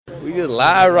We just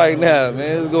live right now,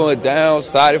 man. It's going down.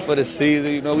 Excited for the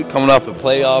season. You know, we coming off a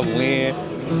playoff win.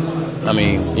 I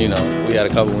mean, you know, we had a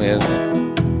couple wins.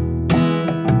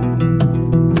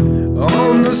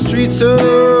 On the streets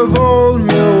of old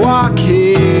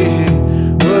Milwaukee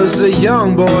was a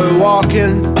young boy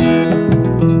walking.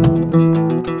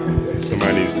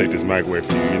 Somebody needs to take this mic away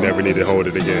from you. You never need to hold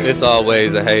it again. It's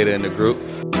always a hater in the group.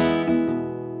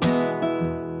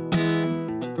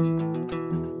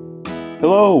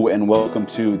 Hello and welcome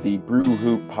to the Brew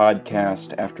Hoop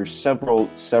podcast. After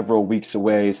several weeks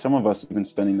away, some of us even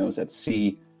spending those at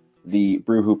sea, the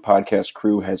Brew Hoop podcast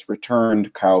crew has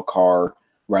returned. Kyle Carr,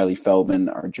 Riley Feldman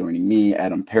are joining me,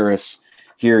 Adam Paris,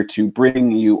 here to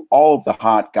bring you all of the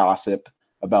hot gossip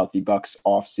about the Bucks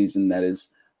offseason that is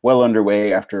well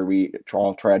underway after we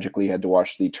all tragically had to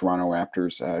watch the Toronto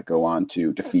Raptors go on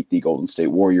to defeat the Golden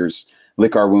State Warriors,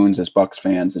 lick our wounds as Bucks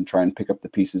fans and try and pick up the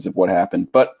pieces of what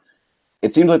happened. But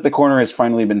it seems like the corner has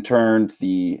finally been turned.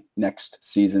 The next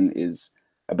season is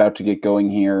about to get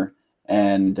going here.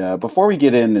 And before we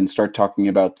get in and start talking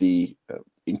about the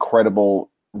incredible,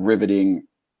 riveting,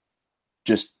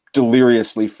 just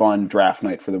deliriously fun draft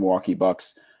night for the Milwaukee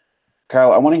Bucks,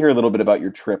 Kyle, I want to hear a little bit about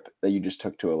your trip that you just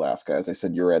took to Alaska. As I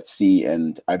said, you're at sea,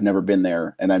 and I've never been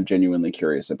there, and I'm genuinely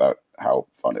curious about how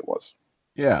fun it was.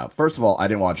 Yeah, first of all, I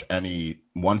didn't watch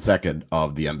 1 second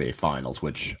of the NBA Finals,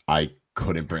 which I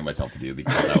couldn't bring myself to do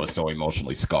because I was so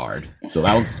emotionally scarred. So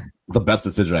that was the best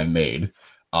decision I made.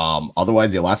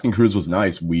 Otherwise, the Alaskan cruise was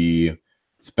nice. We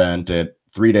spent it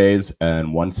 3 days,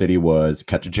 and one city was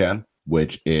Ketchikan,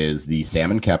 which is the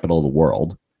salmon capital of the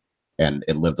world. And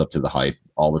it lived up to the hype,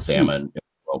 all the salmon in the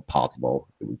world possible.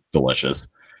 It was delicious.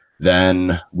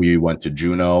 Then we went to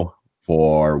Juneau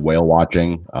for whale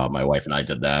watching. My wife and I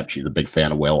did that. She's a big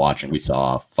fan of whale watching. We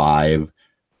saw 5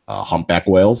 humpback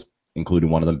whales, including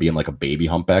one of them being like a baby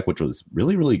humpback, which was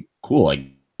really, really cool. I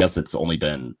guess there's only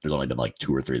been like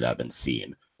 2 or 3 that have been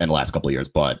seen in the last couple of years.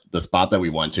 But the spot that we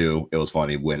went to, it was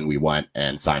funny when we went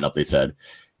and signed up. They said,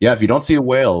 yeah, if you don't see a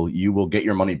whale, you will get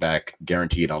your money back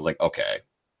guaranteed. I was like, okay,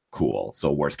 cool.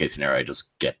 So worst case scenario, I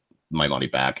just get my money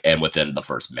back. And within the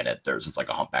first minute, there's just like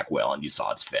a humpback whale and you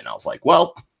saw its fin. I was like,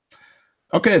 well,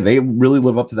 okay, they really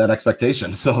live up to that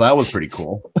expectation. So that was pretty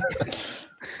cool.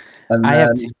 And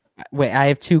then, I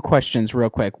have 2 questions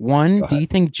real quick. One, do you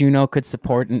think Juneau could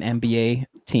support an NBA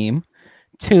team?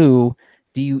 2,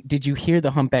 did you hear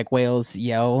the humpback whales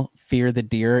yell "Fear the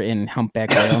deer" in humpback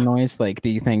whale noise? Like,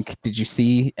 did you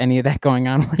see any of that going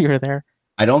on while you were there?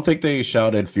 I don't think they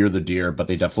shouted "Fear the deer," but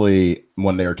they definitely,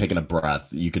 when they were taking a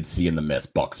breath, you could see in the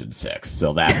mist Bucks and 6.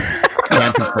 So that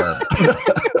can confirm.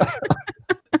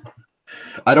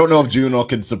 I don't know if Juneau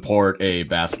can support a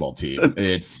basketball team.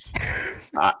 It's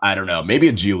I don't know, maybe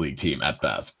a G League team at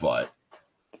best, but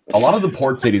a lot of the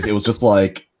port cities, it was just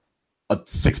like a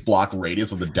 6-block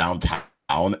radius of the downtown,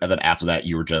 and then after that,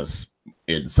 you were just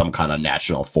in some kind of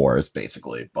national forest,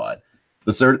 basically. But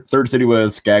the third city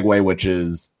was Skagway, which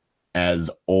is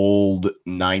as old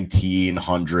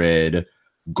 1900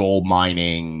 gold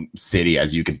mining city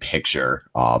as you can picture.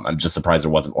 I'm just surprised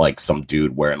there wasn't like some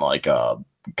dude wearing like a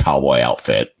cowboy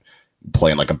outfit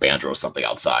playing like a banjo or something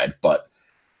outside, but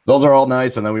those are all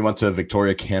nice. And then we went to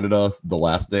Victoria, Canada the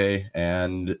last day,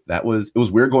 and it was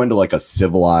weird going to like a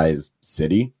civilized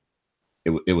city.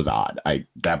 It was odd.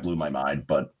 That blew my mind,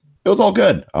 but it was all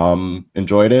good.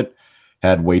 Enjoyed it.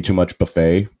 Had way too much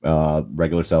buffet,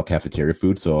 regular style cafeteria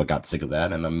food, so I got sick of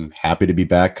that, and I'm happy to be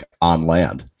back on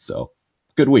land. So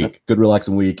good week, good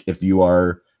relaxing week. If you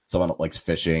are someone that likes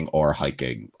fishing or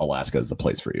hiking, Alaska is the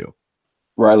place for you.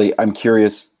 Riley, I'm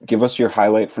curious, give us your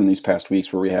highlight from these past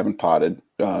weeks where we haven't potted,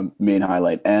 main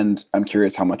highlight, and I'm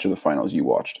curious how much of the finals you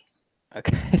watched.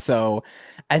 Okay, so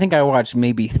I think I watched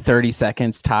maybe 30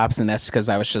 seconds tops, and that's because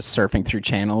I was just surfing through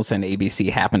channels and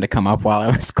ABC happened to come up while I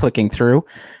was clicking through.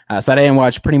 So I didn't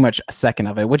watch pretty much a second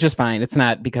of it, which is fine. It's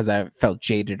not because I felt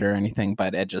jaded or anything,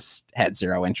 but it just had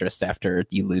zero interest after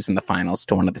you lose in the finals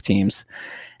to one of the teams.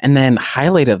 And then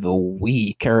highlight of the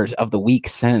week, or of the week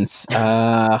since,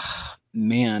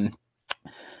 man,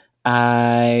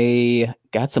 I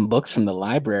got some books from the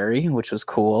library, which was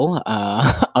cool.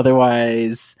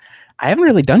 Otherwise, I haven't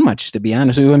really done much, to be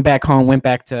honest. We went back home, went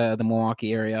back to the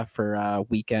Milwaukee area for a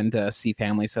weekend to see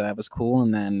family, so that was cool.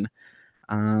 And then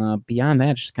beyond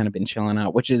that, just kind of been chilling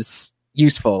out, which is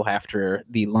useful after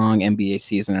the long NBA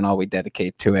season and all we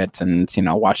dedicate to it, and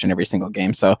watching every single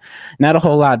game. So not a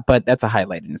whole lot, but that's a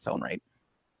highlight in its own right.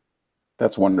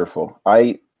 That's wonderful.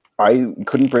 I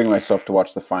couldn't bring myself to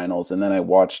watch the finals, and then I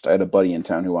had a buddy in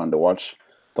town who wanted to watch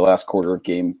the last quarter of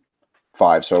Game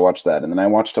 5, so I watched that, and then I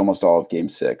watched almost all of Game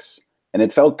 6. And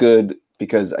it felt good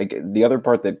because the other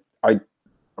part that I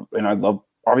love,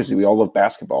 obviously we all love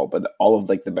basketball, but all of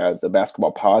like the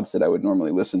basketball pods that I would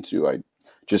normally listen to, I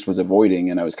just was avoiding,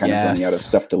 and I was kind of running out of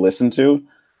stuff to listen to.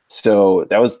 So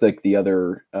that was like the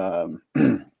other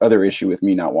other issue with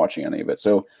me not watching any of it.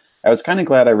 So I was kind of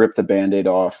glad I ripped the Band-Aid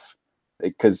off,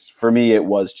 because for me it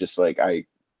was just like I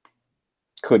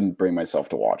couldn't bring myself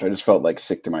to watch. I just felt like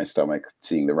sick to my stomach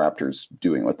seeing the Raptors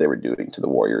doing what they were doing to the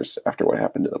Warriors after what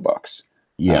happened to the Bucks.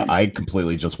 Yeah, I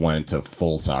completely just went into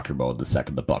full soccer mode the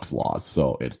second the Bucks lost,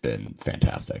 so it's been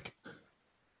fantastic.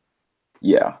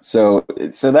 Yeah, so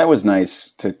that was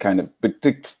nice to kind of, but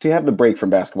to have the break from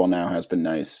basketball now has been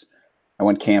nice. I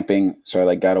went camping, so I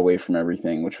like got away from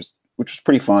everything, which was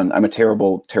pretty fun. I'm a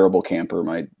terrible camper.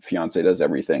 My fiance does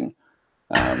everything.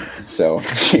 So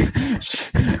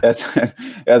that's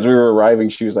as we were arriving,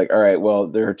 she was like, "All right, well,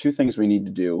 there are two things we need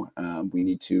to do. We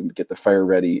need to get the fire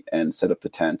ready and set up the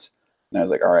tent." And I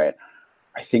was like, "All right,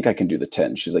 I think I can do the tent."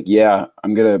 And she's like, "Yeah,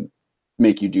 I'm gonna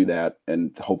make you do that,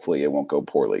 and hopefully it won't go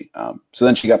poorly." So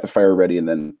then she got the fire ready, and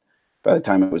then by the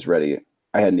time it was ready,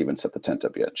 I hadn't even set the tent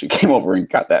up yet. She came over and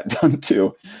got that done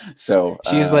too. So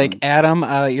she was like, "Adam,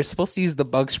 you're supposed to use the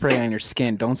bug spray on your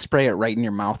skin. Don't spray it right in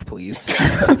your mouth, please."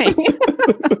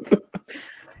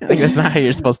 Like, that's not how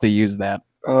you're supposed to use that.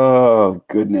 Oh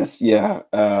goodness, yeah.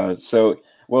 So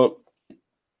well,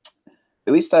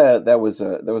 at least that was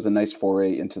a nice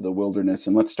foray into the wilderness,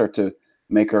 and let's start to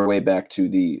make our way back to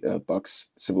the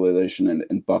Bucks civilization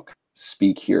and Buck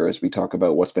speak here as we talk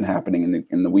about what's been happening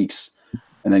in the weeks,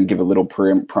 and then give a little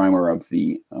primer of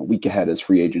the week ahead as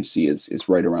free agency is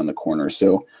right around the corner.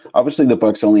 So obviously the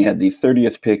Bucks only had the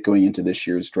 30th pick going into this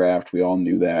year's draft. We all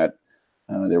knew that.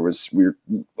 There was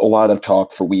a lot of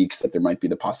talk for weeks that there might be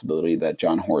the possibility that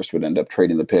John Horst would end up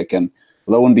trading the pick, and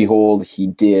lo and behold, he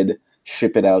did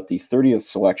ship it out, the 30th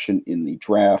selection in the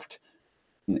draft,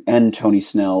 and Tony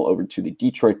Snell over to the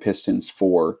Detroit Pistons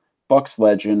for Bucks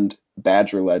legend,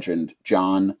 Badger legend,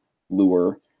 Jon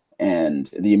Leuer, and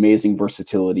the amazing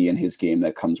versatility in his game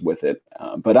that comes with it.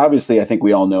 But obviously, I think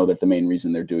we all know that the main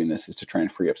reason they're doing this is to try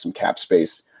and free up some cap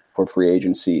space for free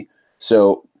agency.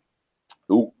 So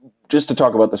just to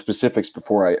talk about the specifics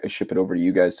before I ship it over to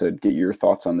you guys to get your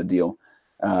thoughts on the deal,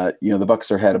 the Bucks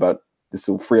are had about, this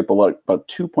will free up about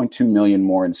 $2.2 million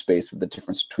more in space, with the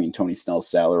difference between Tony Snell's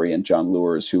salary and Jon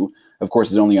Leuer's, who, of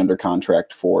course, is only under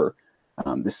contract for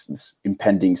this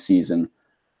impending season.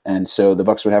 And so the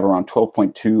Bucks would have around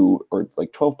 12.2 or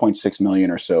like 12.6 million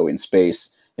or so in space.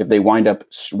 If they wind up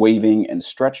waiving and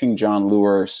stretching Jon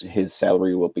Leuer, his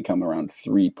salary will become around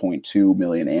 3.2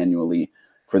 million annually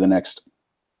for the next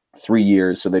 3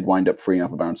 years. So they'd wind up freeing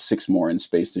up about 6 more in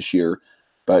space this year.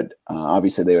 But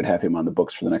obviously they would have him on the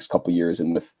books for the next couple of years.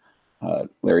 And with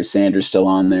Larry Sanders still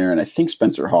on there, and I think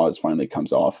Spencer Hawes finally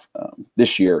comes off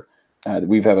this year,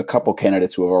 we've had a couple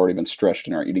candidates who have already been stretched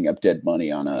and are eating up dead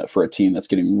money for a team that's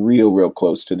getting real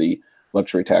close to the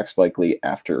luxury tax likely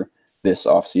after this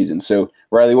offseason. So,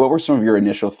 Riley, what were some of your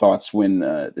initial thoughts when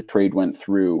the trade went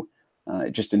through,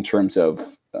 just in terms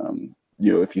of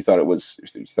if you thought it was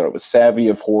savvy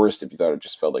of Horst, if you thought it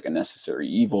just felt like a necessary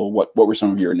evil? What were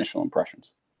some of your initial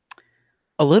impressions?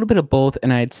 A little bit of both,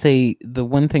 and I'd say the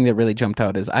one thing that really jumped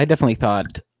out is I definitely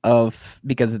thought of,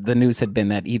 because the news had been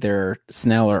that either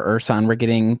Snell or Ersan were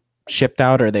getting shipped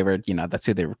out, or they were, that's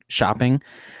who they were shopping.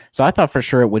 So I thought for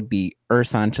sure it would be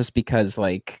Ersan, just because,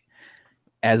 like,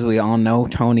 as we all know,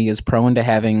 Tony is prone to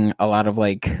having a lot of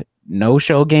like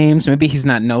no-show games. Maybe he's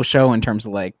not no-show in terms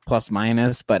of like plus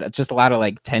minus, but just a lot of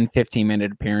like 10,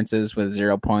 15-minute appearances with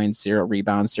 0 points, 0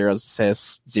 rebounds, 0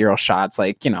 assists, 0 shots,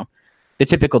 like, the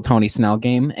typical Tony Snell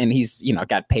game. And he's,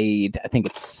 got paid, I think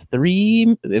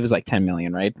it was like 10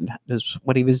 million, right? Is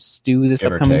what he was due this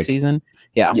upcoming season.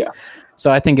 Yeah.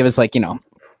 So I think it was like,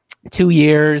 2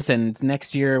 years, and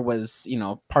next year was,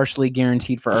 partially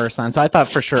guaranteed for Ersan. So I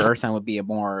thought for sure Ersan would be a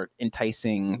more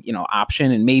enticing,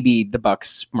 option, and maybe the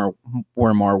Bucks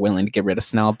were more willing to get rid of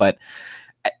Snell. But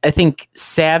I think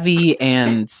savvy,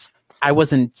 and I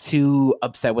wasn't too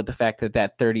upset with the fact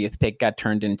that 30th pick got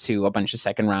turned into a bunch of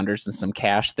second rounders and some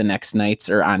cash the next night,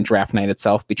 or on draft night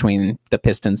itself, between the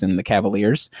Pistons and the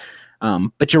Cavaliers.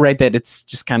 But you're right that it's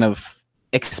just kind of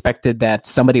expected that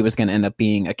somebody was going to end up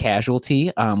being a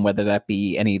casualty, whether that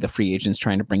be any of the free agents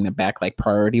trying to bring them back, like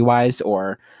priority wise,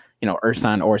 or,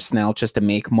 Ersan or Snell, just to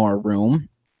make more room.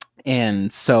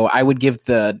 And so I would give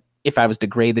if I was to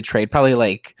grade the trade, probably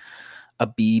like a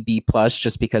B plus,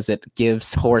 just because it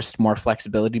gives Horst more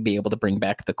flexibility to be able to bring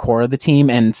back the core of the team.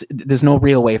 And there's no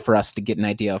real way for us to get an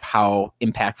idea of how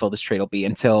impactful this trade will be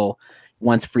until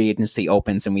once free agency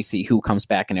opens and we see who comes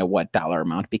back and at what dollar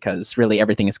amount, because really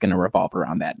everything is going to revolve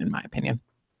around that, in my opinion.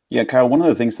 Yeah, Kyle, one of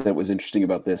the things that was interesting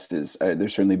about this is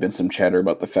there's certainly been some chatter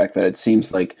about the fact that it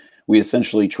seems like we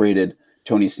essentially traded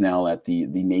Tony Snell at the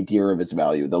nadir of his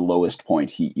value, the lowest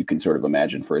point you can sort of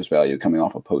imagine for his value, coming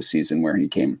off a postseason where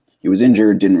he was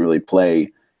injured, didn't really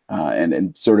play,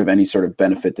 and sort of any sort of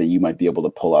benefit that you might be able to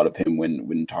pull out of him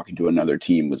when talking to another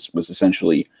team was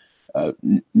essentially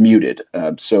muted.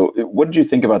 So what did you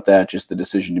think about that, just the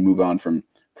decision to move on from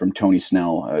Tony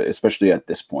Snell, especially at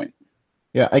this point?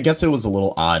 Yeah, I guess it was a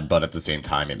little odd, but at the same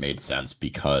time, it made sense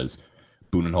because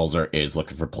Budenholzer is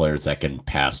looking for players that can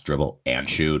pass, dribble, and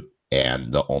shoot.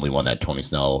 And the only one that Tony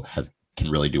Snell can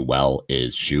really do well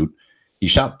is shoot. He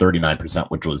shot 39%,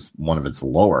 which was one of his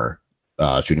lower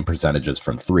shooting percentages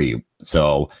from three.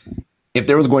 So if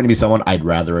there was going to be someone, I'd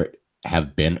rather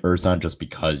have been Ersan, just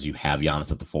because you have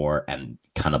Giannis at the 4 and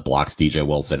kind of blocks DJ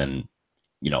Wilson, and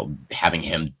having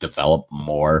him develop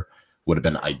more would have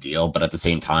been ideal. But at the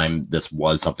same time, this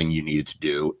was something you needed to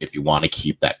do if you want to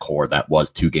keep that core that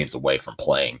was 2 games away from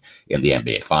playing in the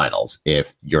NBA Finals.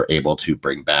 If you're able to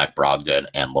bring back Brogdon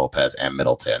and Lopez and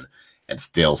Middleton and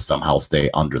still somehow stay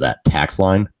under that tax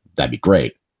line, that'd be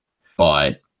great.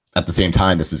 But at the same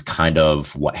time, this is kind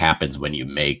of what happens when you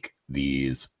make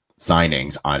these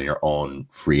signings on your own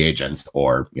free agents,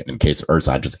 or in case of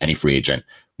Ersan, just any free agent.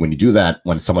 When you do that,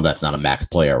 when someone that's not a max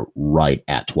player right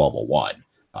at 1201,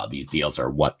 these deals are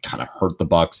what kind of hurt the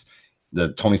Bucks.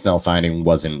 The Tony Snell signing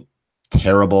wasn't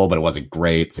terrible, but it wasn't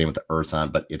great. Same with the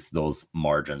Ersan, but it's those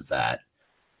margins that,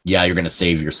 yeah, you're going to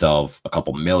save yourself a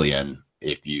couple million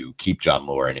if you keep John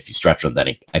Moore, and if you stretch them, then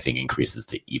it, I think, increases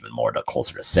to even more, to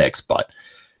closer to 6. But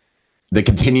the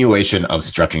continuation of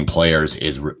stretching players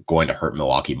is going to hurt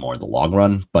Milwaukee more in the long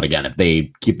run. But again, if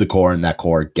they keep the core and that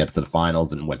core gets to the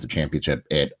finals and wins the championship,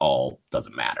 it all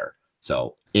doesn't matter.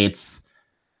 So it's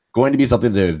going to be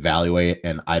something to evaluate,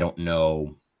 and I don't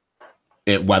know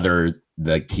whether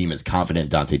the team is confident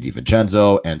Dante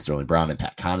DiVincenzo and Sterling Brown and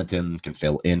Pat Connaughton can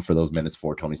fill in for those minutes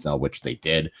for Tony Snell, which they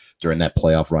did during that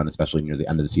playoff run, especially near the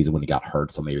end of the season when he got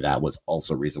hurt. So maybe that was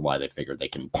also a reason why they figured they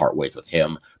can part ways with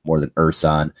him more than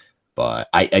Ersan. But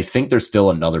I think there's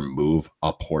still another move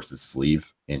up Horse's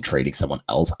sleeve in trading someone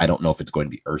else. I don't know if it's going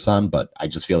to be Ersan, but I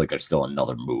just feel like there's still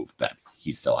another move that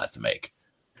he still has to make.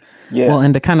 Yeah. Well,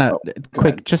 and to kind of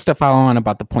just to follow on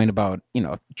about the point about,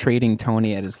 trading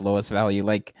Tony at his lowest value,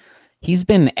 like he's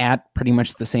been at pretty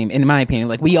much the same, in my opinion.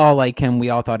 Like, we all like him. We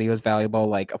all thought he was valuable,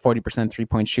 like a 40%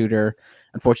 3-point shooter.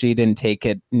 Unfortunately, he didn't take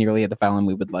it nearly at the volume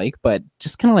we would like, but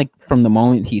just kind of like from the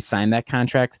moment he signed that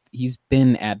contract, he's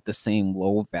been at the same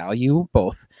low value,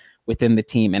 both within the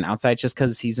team and outside, just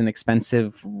because he's an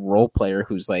expensive role player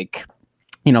who's like,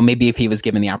 maybe if he was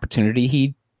given the opportunity,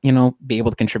 he'd, be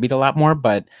able to contribute a lot more,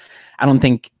 but I don't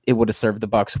think it would have served the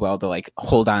Bucks well to like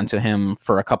hold on to him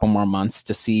for a couple more months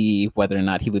to see whether or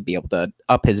not he would be able to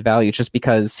up his value, just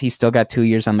because he's still got 2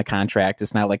 years on the contract.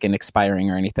 It's not like an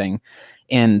expiring or anything.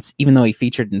 And even though he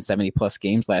featured in 70 plus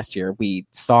games last year, we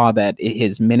saw that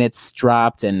his minutes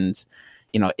dropped. And,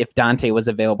 if Dante was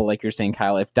available, like you're saying,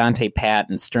 Kyle, if Dante, Pat,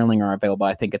 and Sterling are available,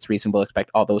 I think it's reasonable to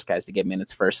expect all those guys to get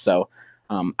minutes first. So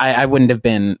I wouldn't have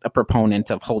been a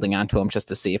proponent of holding on to him just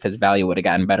to see if his value would have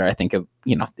gotten better. I think,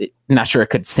 not sure it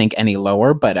could sink any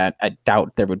lower, but I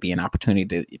doubt there would be an opportunity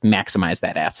to maximize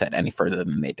that asset any further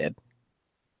than they did.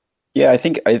 Yeah, I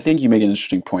think you make an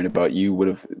interesting point about you would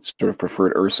have sort of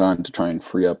preferred Ersan to try and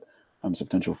free up some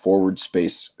potential forward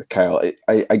space. Kyle,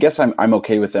 I guess I'm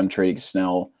okay with them trading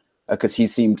Snell because he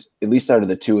seemed, at least out of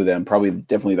the two of them,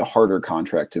 definitely the harder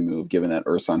contract to move, given that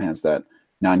Ersan has that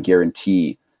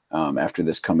non-guarantee after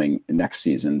this coming next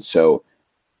season. So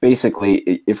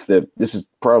basically, this is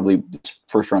probably the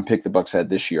first round pick the Bucks had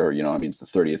this year, it's the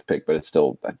 30th pick, but it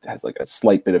still has like a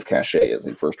slight bit of cachet as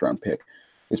a first round pick,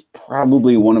 is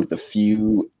probably one of the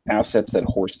few assets that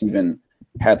Horst even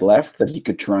had left that he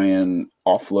could try and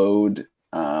offload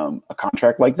a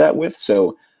contract like that with.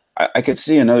 So I could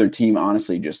see another team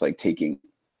honestly just like taking,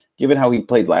 given how he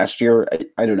played last year,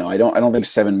 I don't know. I don't think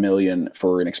 $7 million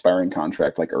for an expiring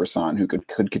contract like Ersan, who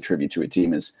could contribute to a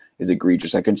team, is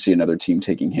egregious. I could see another team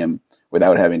taking him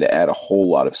without having to add a whole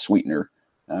lot of sweetener.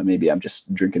 Maybe I'm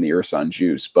just drinking the Ersan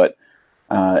juice, but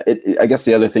I guess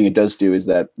the other thing it does do is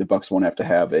that the Bucks won't have to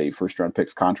have a first round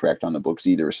picks contract on the books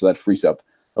either, so that frees up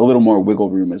a little more wiggle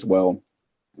room as well.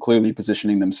 Clearly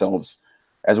positioning themselves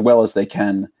as well as they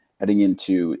can heading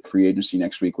into free agency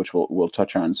next week, which we'll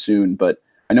touch on soon, but.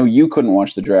 I know you couldn't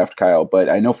watch the draft, Kyle, but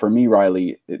I know for me,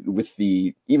 Riley, with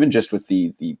the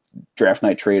draft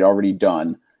night trade already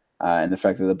done, and the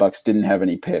fact that the Bucks didn't have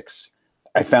any picks,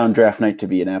 I found draft night to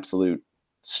be an absolute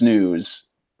snooze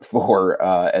for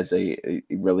as a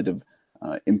relative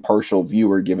impartial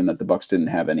viewer, given that the Bucks didn't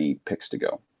have any picks to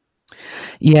go.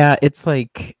 Yeah, it's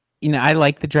like, I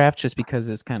like the draft just because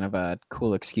it's kind of a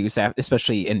cool excuse,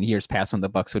 especially in years past when the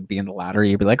Bucks would be in the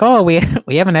lottery. You'd be like, oh, we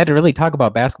haven't had to really talk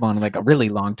about basketball in like a really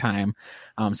long time.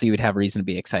 So you would have reason to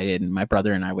be excited. And my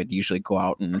brother and I would usually go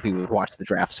out and we would watch the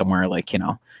draft somewhere like,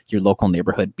 your local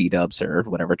neighborhood B-dubs or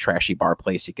whatever trashy bar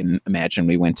place you can imagine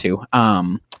we went to.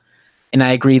 And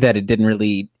I agree that it didn't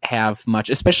really have much,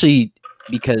 especially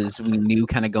because we knew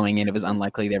kind of going in, it was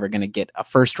unlikely they were going to get a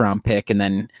first round pick. And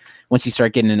then once you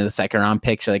start getting into the second round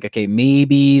picks, you're like, okay,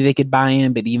 maybe they could buy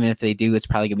him, but even if they do, it's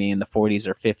probably gonna be in the 40s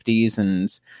or 50s.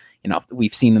 And,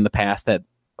 we've seen in the past that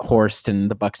Horst and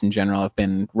the Bucks in general have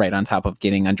been right on top of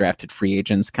getting undrafted free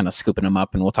agents, kind of scooping them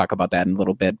up. And we'll talk about that in a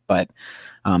little bit, but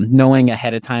knowing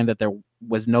ahead of time that there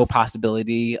was no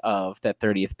possibility of that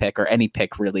 30th pick or any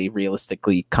pick really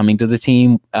realistically coming to the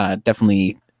team,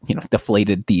 definitely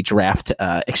deflated the draft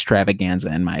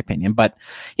extravaganza in my opinion, but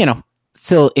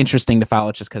still interesting to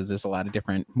follow just because there's a lot of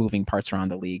different moving parts around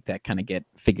the league that kind of get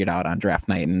figured out on draft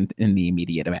night and in the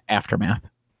immediate aftermath.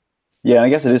 Yeah, I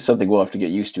guess it is something we'll have to get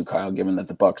used to, Kyle, given that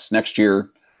the Bucks next year,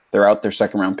 they're out their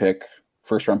second round pick.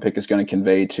 First round pick is going to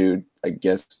convey to, I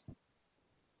guess,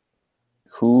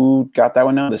 who got that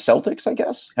one now? The Celtics, I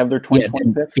guess, have their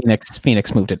 2020 pick.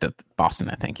 Phoenix moved it to Boston,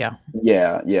 I think. Yeah.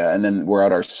 Yeah. And then we're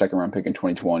out our second round pick in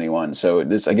 2021. So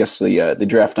this, I guess, the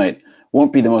draft night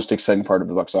won't be the most exciting part of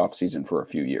the Bucks offseason for a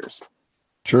few years.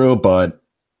 True, but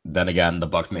then again, the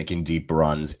Bucks making deep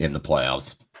runs in the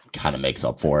playoffs kind of makes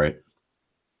up for it.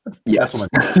 Yes,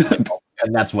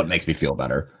 and that's what makes me feel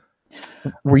better.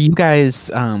 Were you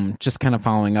guys just kind of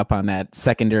following up on that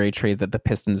secondary trade that the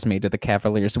Pistons made to the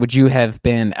Cavaliers? Would you have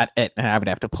been I would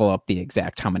have to pull up the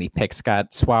exact how many picks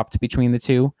got swapped between the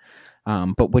two.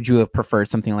 But would you have preferred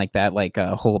something like that, like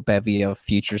a whole bevy of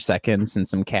future seconds and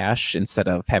some cash instead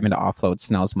of having to offload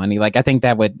Snell's money? Like, I think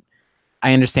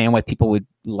I understand why people would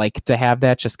like to have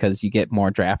that just because you get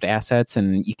more draft assets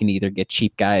and you can either get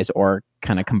cheap guys or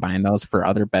kind of combine those for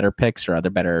other better picks or other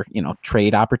better,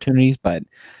 trade opportunities. But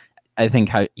I think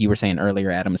how you were saying earlier,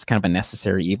 Adam, is kind of a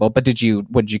necessary evil. But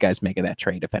what did you guys make of that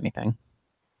trade, if anything?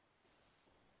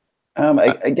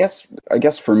 I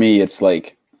guess for me, it's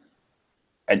like,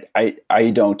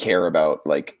 I don't care about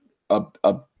like a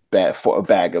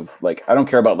bag of like, I don't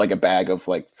care about like a bag of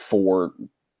like 4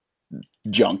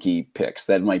 junky picks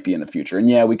that might be in the future. And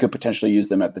yeah, we could potentially use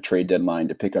them at the trade deadline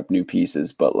to pick up new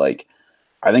pieces, but like,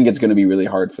 I think it's going to be really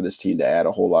hard for this team to add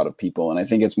a whole lot of people. And I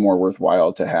think it's more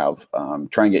worthwhile to have,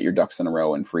 try and get your ducks in a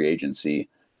row in free agency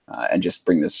and just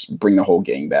bring the whole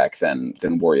gang back than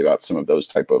worry about some of those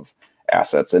type of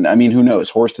assets. And I mean, who knows?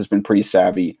 Horst has been pretty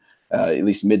savvy, at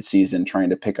least mid-season, trying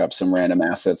to pick up some random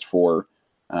assets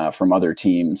from other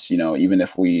teams. Even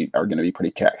if we are going to be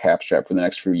pretty cap strapped for the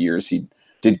next few years, he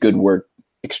did good work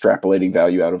extrapolating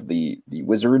value out of the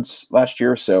Wizards last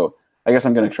year. So I guess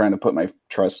I'm going to try to put my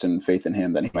trust and faith in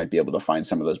him that he might be able to find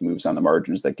some of those moves on the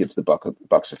margins that gives the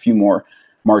Bucks a few more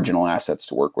marginal assets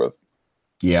to work with.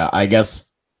 Yeah, I guess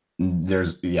with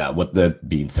the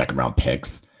being second round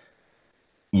picks,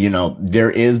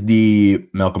 there is the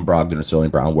Malcolm Brogdon or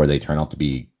Sterling Brown where they turn out to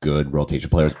be good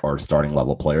rotation players or starting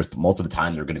level players. But most of the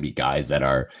time, they're going to be guys that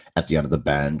are at the end of the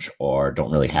bench or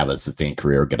don't really have a sustained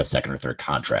career or get a second or third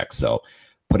contract. So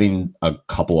putting a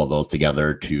couple of those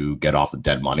together to get off the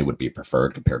dead money would be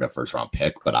preferred compared to a first round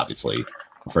pick. But obviously,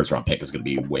 a first round pick is going to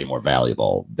be way more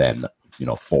valuable than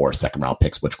 4 second round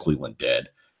picks, which Cleveland did.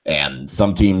 And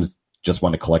some teams just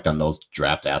want to collect on those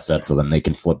draft assets so then they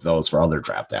can flip those for other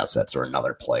draft assets or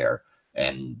another player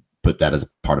and put that as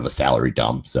part of a salary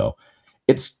dump. So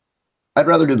I'd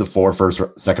rather do the 4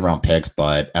 second round picks,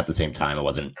 but at the same time,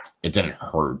 it didn't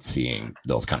hurt seeing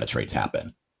those kind of trades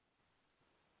happen.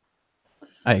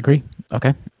 I agree.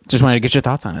 Okay. Just wanted to get your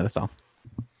thoughts on it. That's all.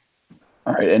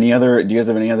 All right. Do you guys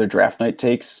have any other draft night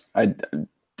takes?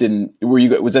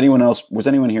 Was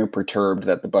anyone here perturbed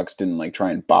that the Bucks didn't like try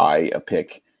and buy a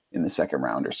pick in the second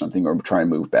round or something, or try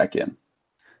and move back in?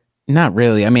 Not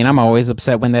really. I mean, I'm always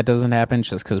upset when that doesn't happen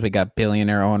just because we got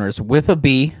billionaire owners with a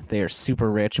B. They are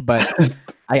super rich, but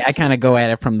I kind of go at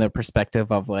it from the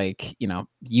perspective of like,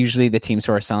 usually the teams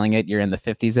who are selling it, you're in the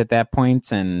 50s at that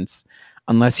point. And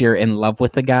unless you're in love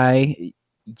with the guy,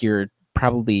 you're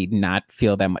probably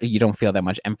you don't feel that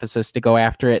much emphasis to go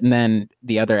after it. And then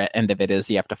the other end of it is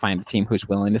you have to find a team who's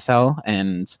willing to sell.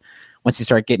 And once you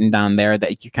start getting down there,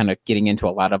 that you're kind of getting into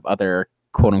a lot of other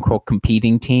quote unquote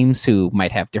competing teams who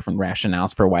might have different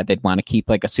rationales for why they'd want to keep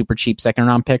like a super cheap second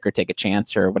round pick or take a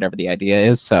chance or whatever the idea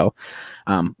is. So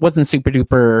wasn't super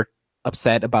duper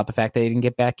upset about the fact they didn't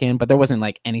get back in, but there wasn't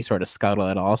like any sort of scuttle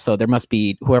at all. So there must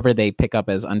be whoever they pick up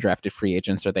as undrafted free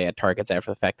agents, or they had targets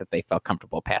after the fact that they felt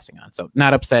comfortable passing on. So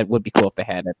not upset. Would be cool if they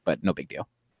had it, but no big deal.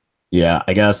 Yeah,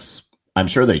 I guess I'm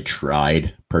sure they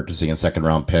tried purchasing a second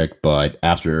round pick, but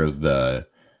after the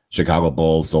Chicago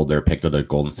Bulls sold their pick to the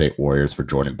Golden State Warriors for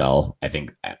Jordan Bell, I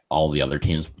think all the other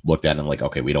teams looked at it and like,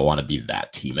 okay, we don't want to be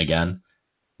that team again.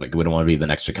 Like, we don't want to be the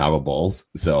next Chicago Bulls.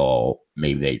 So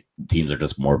maybe teams are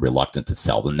just more reluctant to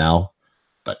sell them now.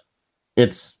 But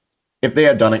if they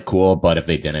had done it, cool. But if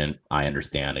they didn't, I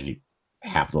understand. And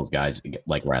half of those guys,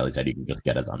 like Riley said, you can just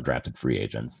get as undrafted free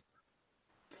agents.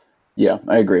 Yeah,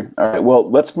 I agree. All right, well,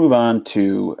 let's move on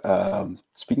to,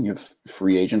 speaking of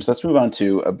free agents, let's move on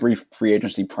to a brief free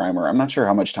agency primer. I'm not sure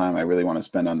how much time I really want to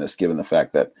spend on this, given the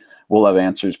fact that we'll have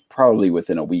answers probably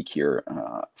within a week here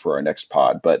for our next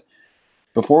pod. But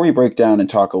before we break down and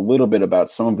talk a little bit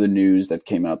about some of the news that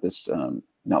came out this,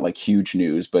 not like huge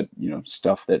news, but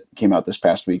stuff that came out this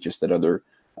past week, just that other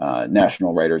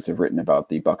national writers have written about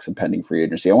the Bucks impending free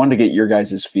agency, I wanted to get your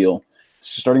guys' feel.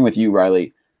 Starting with you,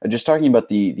 Riley. Just talking about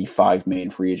the five main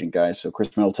free agent guys, so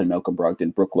Chris Middleton, Malcolm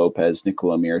Brogdon, Brook Lopez,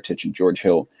 Nikola Mirotic, and George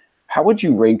Hill. How would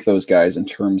you rank those guys in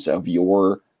terms of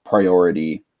your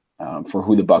priority for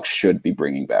who the Bucks should be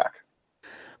bringing back?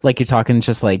 Like, you're talking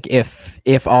just like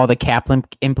if all the cap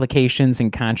implications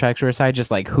and contracts were aside, just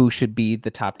like who should be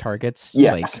the top targets?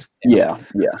 Yes. Yeah.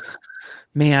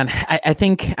 Man, I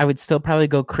think I would still probably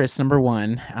go Chris number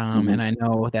one. And I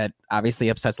know that obviously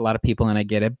upsets a lot of people, and I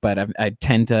get it, but I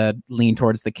tend to lean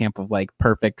towards the camp of like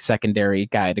perfect secondary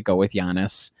guy to go with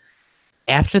Giannis.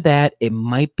 After that, it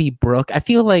might be Brook. I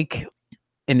feel like,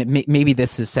 and maybe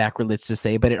this is sacrilege to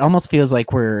say, but it almost feels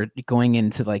like we're going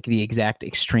into like the exact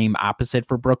extreme opposite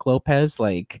for Brook Lopez.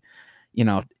 Like,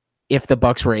 if the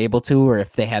Bucks were able to, or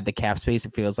if they had the cap space,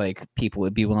 it feels like people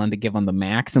would be willing to give him the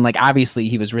max. And like, obviously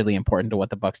he was really important to what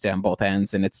the Bucks did on both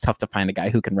ends, and it's tough to find a guy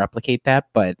who can replicate that.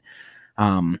 But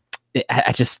I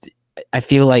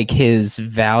feel like his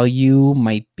value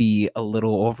might be a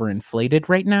little overinflated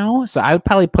right now. So I would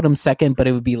probably put him second, but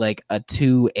it would be like a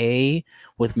 2A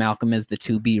with Malcolm as the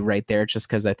 2B right there, just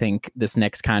because I think this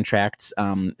next contract,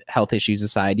 health issues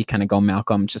aside, you kind of go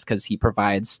Malcolm just because he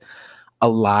provides a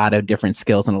lot of different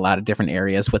skills in a lot of different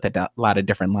areas with a lot of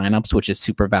different lineups, which is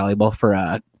super valuable for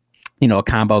a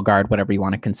combo guard, whatever you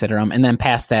want to consider them. And then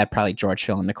past that, probably George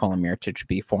Hill and Nikola Mirotic would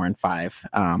be 4 and 5.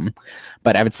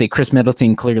 But I would say Chris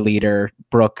Middleton, clear leader,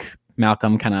 Brook,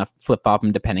 Malcolm, kind of flip-flop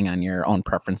them depending on your own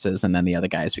preferences. And then the other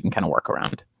guys we can kind of work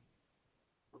around.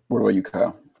 What about you,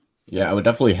 Kyle? Yeah, I would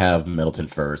definitely have Middleton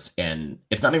first. And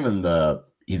it's not even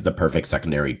he's the perfect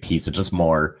secondary piece. It's just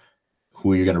more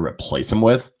who you're going to replace him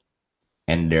with.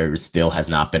 And there still has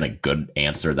not been a good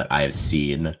answer that I have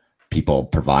seen people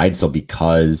provide. So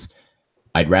because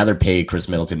I'd rather pay Chris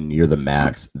Middleton near the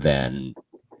max than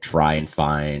try and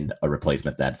find a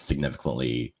replacement that's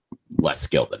significantly less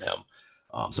skilled than him.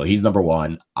 So he's number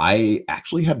one. I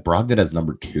actually had Brogdon as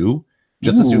number 2,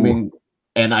 just assuming,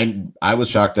 and I was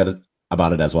shocked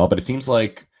about it as well, but it seems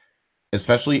like,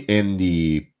 especially in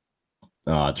the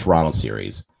Toronto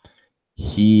series,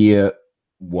 he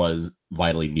was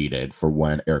vitally needed for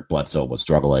when Eric Bledsoe was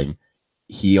struggling.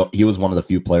 He was one of the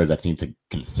few players that seemed to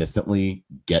consistently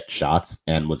get shots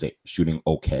and was shooting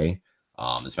okay,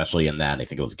 especially in that. I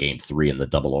think it was game 3 in the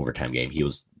double overtime game. He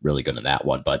was really good in that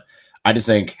one. But I just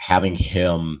think having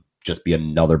him just be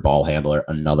another ball handler,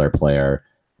 another player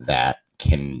that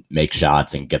can make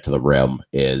shots and get to the rim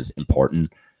is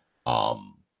important.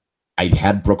 I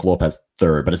had Brook Lopez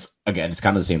third, but it's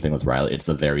kind of the same thing with Riley. It's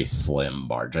a very slim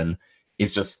margin.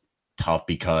 It's just tough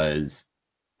because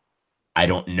I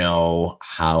don't know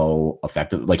how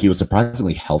effective, like, he was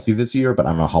surprisingly healthy this year, but I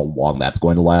don't know how long that's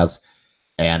going to last.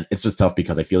 And it's just tough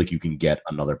because I feel like you can get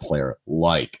another player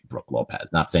like Brook Lopez.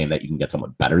 Not saying that you can get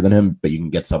someone better than him, but you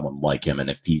can get someone like him. And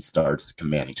if he starts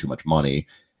commanding too much money,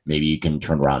 maybe you can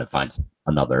turn around and find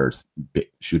another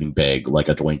shooting big like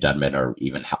a Dwayne Dedmon or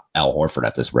even Al Horford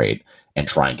at this rate and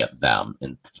try and get them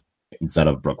instead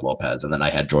of Brook Lopez. And then I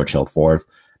had George Hill fourth,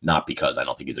 not because I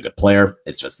don't think he's a good player.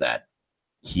 It's just that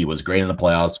he was great in the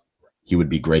playoffs. He would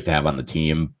be great to have on the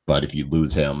team, but if you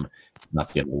lose him,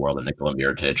 not the end of the world. And Nikola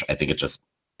Mirotic, I think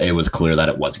it was clear that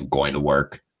it wasn't going to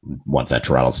work once that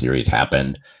Toronto series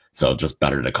happened. So just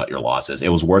better to cut your losses. It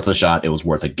was worth a shot. It was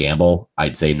worth a gamble.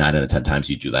 I'd say 9 out of 10 times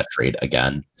you do that trade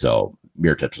again. So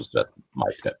Mirotic was just my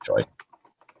fifth choice.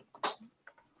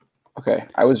 Okay.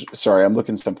 I'm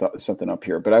looking something up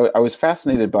here, but I was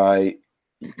fascinated by,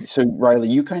 so Riley,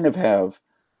 you kind of have,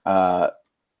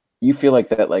 you feel like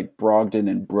that, like Brogdon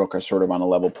and Brook are sort of on a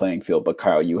level playing field, but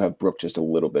Kyle, you have Brook just a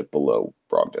little bit below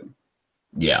Brogdon.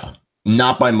 Yeah.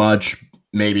 Not by much.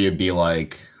 Maybe it'd be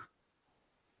like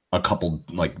a couple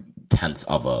like tenths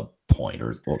of a point,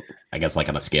 or I guess like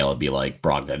on a scale, it'd be like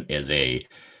Brogdon is a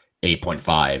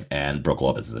 8.5 and Brook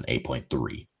Lopez is an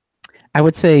 8.3. I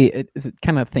would say,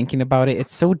 kind of thinking about it,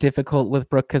 it's so difficult with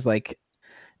Brook because like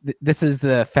this is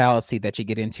the fallacy that you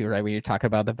get into, right? When you're talking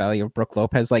about the value of Brook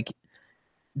Lopez, like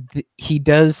he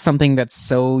does something that's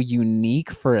so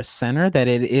unique for a center that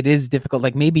it is difficult.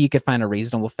 Like maybe you could find a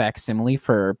reasonable facsimile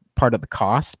for part of the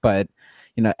cost, but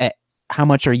how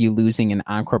much are you losing in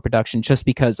encore production just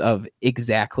because of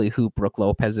exactly who Brook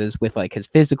Lopez is with like his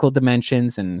physical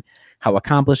dimensions and how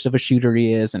accomplished of a shooter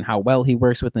he is and how well he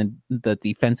works within the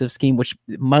defensive scheme, which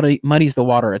muddies the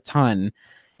water a ton.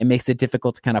 It makes it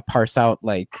difficult to kind of parse out,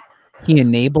 like, he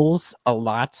enables a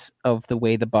lot of the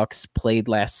way the Bucks played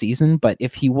last season, but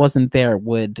if he wasn't there,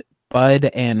 would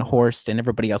Bud and Horst and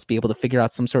everybody else be able to figure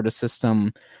out some sort of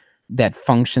system that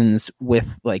functions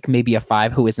with like maybe a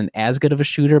 5 who isn't as good of a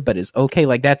shooter but is okay?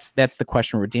 Like that's the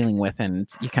question we're dealing with, and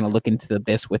you kind of look into the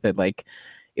abyss with it. Like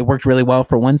it worked really well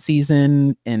for one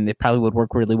season, and it probably would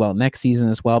work really well next season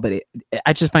as well. But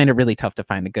I just find it really tough to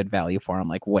find a good value for him.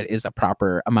 Like what is a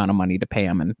proper amount of money to pay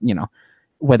him, and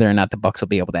whether or not the Bucks will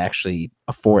be able to actually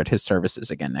afford his services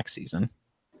again next season.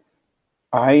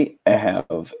 I have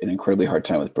an incredibly hard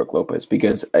time with Brook Lopez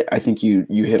because I think you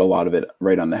hit a lot of it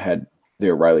right on the head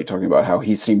there, Riley, talking about how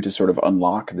he seemed to sort of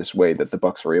unlock this way that the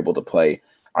Bucks were able to play.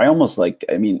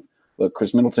 Look,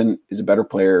 Chris Middleton is a better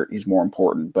player. He's more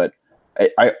important, but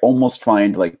I almost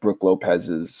find like Brook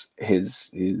Lopez's his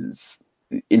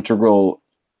integral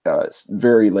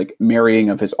very like marrying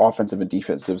of his offensive and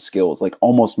defensive skills like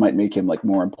almost might make him like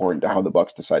more important to how the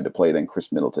Bucks decide to play than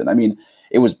Chris Middleton. I mean,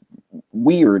 it was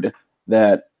weird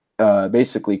that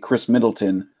basically Chris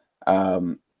Middleton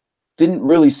didn't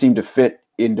really seem to fit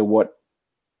into what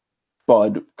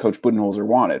Coach Budenholzer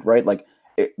wanted, right? Like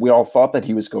we all thought that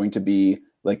he was going to be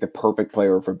like the perfect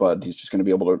player for Bud. He's just going to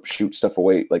be able to shoot stuff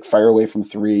away, like fire away from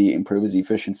 3, improve his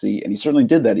efficiency. And he certainly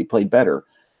did that. He played better.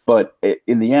 But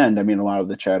in the end, I mean, a lot of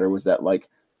the chatter was that like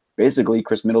basically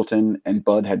Chris Middleton and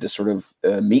Bud had to sort of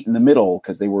meet in the middle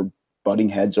because they were butting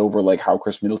heads over like how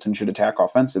Chris Middleton should attack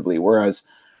offensively. Whereas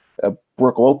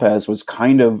Brook Lopez was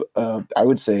kind of, I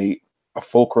would say, a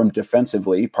fulcrum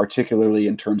defensively, particularly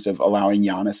in terms of allowing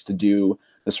Giannis to do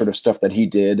the sort of stuff that he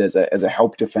did as a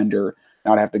help defender,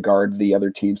 not have to guard the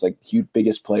other team's like huge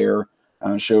biggest player.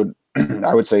 Showed,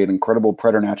 I would say, an incredible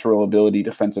preternatural ability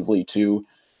defensively to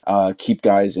keep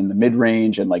guys in the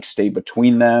mid-range and like stay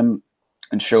between them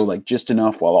and show like just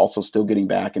enough while also still getting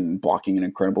back and blocking an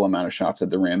incredible amount of shots at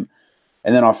the rim.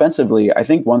 And then offensively, I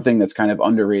think one thing that's kind of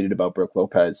underrated about Brook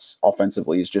Lopez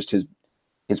offensively is just his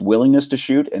willingness to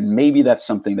shoot. And maybe that's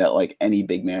something that like any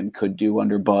big man could do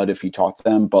under Bud if he taught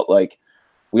them. But like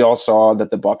we all saw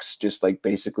that the Bucks just like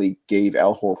basically gave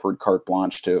Al Horford carte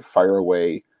blanche to fire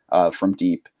away from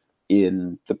deep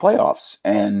in the playoffs.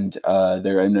 And I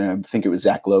think it was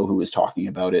Zach Lowe who was talking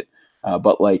about it.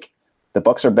 But like the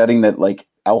Bucks are betting that like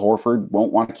Al Horford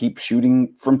won't want to keep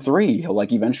shooting from 3. He'll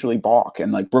like eventually balk.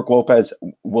 And like Brook Lopez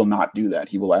will not do that.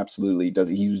 He will absolutely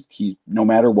he no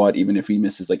matter what, even if he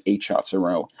misses like 8 shots in a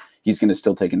row, he's going to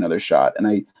still take another shot.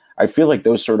 And I feel like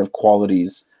those sort of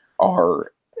qualities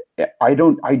are, I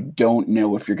don't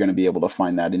know if you're going to be able to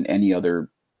find that in any other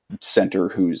center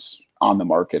who's on the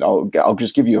market. I'll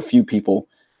just give you a few people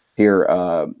here,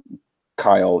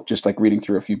 Kyle, just like reading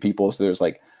through a few people. So there's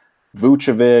like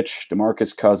Vucevic,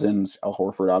 DeMarcus Cousins, Al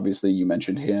Horford, obviously you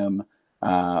mentioned him,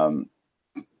 DeAndre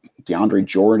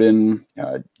Jordan,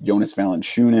 Jonas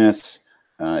Valanciunas,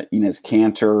 Enes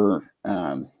Kanter,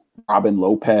 Robin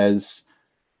Lopez.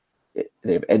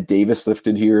 They have Ed Davis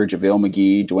lifted here, JaVale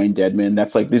McGee, Dwayne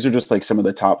Dedman. These are just like some of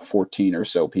the top 14 or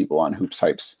so people on Hoops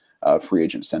Hype's free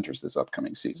agent centers this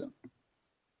upcoming season.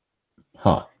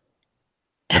 Huh.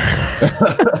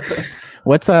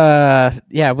 What's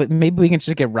maybe we can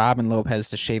just get Robin Lopez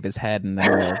to shave his head, and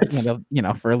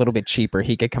then for a little bit cheaper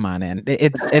he could come on in.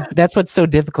 That's what's so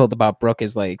difficult about Brook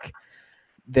is like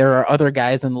there are other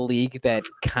guys in the league that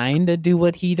kind of do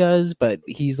what he does, but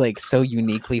he's like so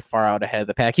uniquely far out ahead of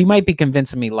the pack. You might be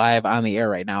convincing me live on the air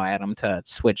right now, Adam, to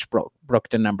switch Brook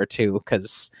to number 2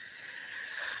 because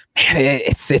man,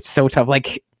 it's so tough.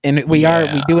 Like, and we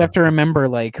do have to remember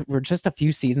like we're just a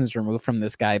few seasons removed from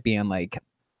this guy being like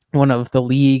one of the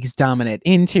league's dominant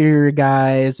interior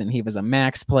guys, and he was a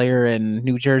max player in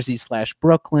New Jersey /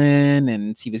 Brooklyn,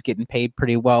 and he was getting paid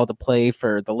pretty well to play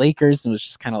for the Lakers and was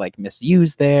just kind of like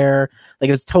misused there. Like,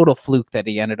 it was total fluke that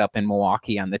he ended up in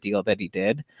Milwaukee on the deal that he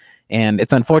did. And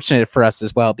it's unfortunate for us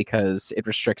as well because it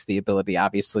restricts the ability,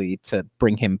 obviously, to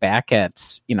bring him back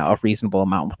at, a reasonable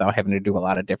amount without having to do a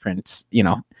lot of different,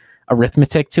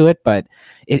 arithmetic to it. But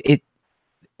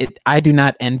I do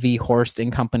not envy Horst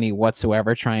and company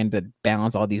whatsoever, trying to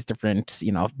balance all these different,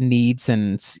 needs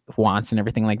and wants and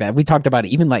everything like that. We talked about it,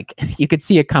 even like you could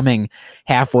see it coming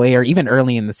halfway or even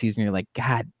early in the season. You're like,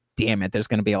 God damn it, there's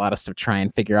going to be a lot of stuff to try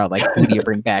and figure out, like, who do you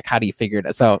bring back? How do you figure it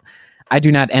out? So I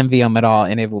do not envy him at all,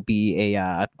 and it will be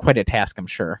a quite a task, I'm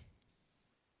sure.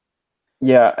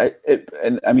 Yeah,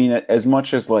 I mean, as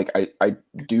much as like I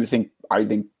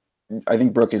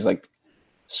think Brook is like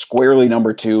squarely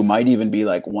number 2, might even be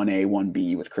like 1A,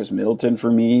 1B with Chris Middleton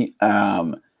for me.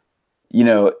 Malcolm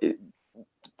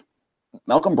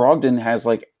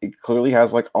Brogdon clearly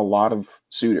has like a lot of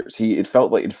suitors. It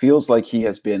feels like he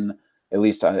has been, at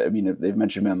least, I mean, they've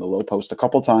mentioned him on the Low Post a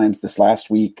couple times this last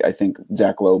week. I think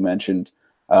Zach Lowe mentioned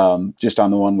just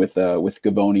on the one with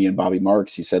Gavoni and Bobby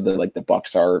Marks, he said that like the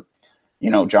Bucks are,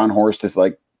 John Horst is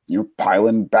like,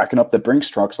 backing up the Brinks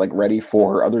trucks, like ready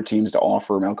for other teams to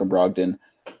offer Malcolm Brogdon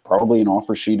probably an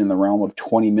offer sheet in the realm of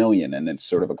 20 million. And it's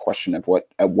sort of a question of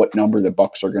at what number the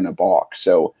Bucks are going to balk.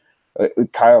 So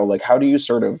Kyle, like, how do you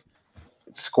sort of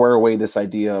square away this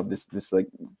idea of this like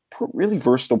really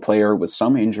versatile player with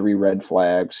some injury red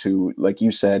flags who, like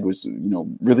you said, was,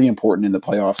 really important in the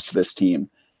playoffs to this team,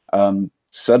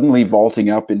 suddenly vaulting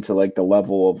up into like the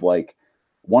level of like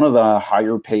one of the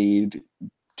higher paid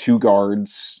 2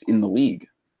 guards in the league?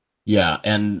 Yeah.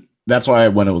 And that's why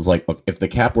when it was like, look, if the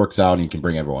cap works out and you can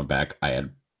bring everyone back, I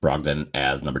had Brogdon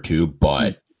as number 2.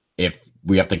 But if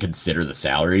we have to consider the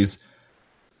salaries,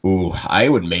 I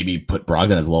would maybe put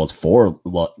Brogdon as low as 4.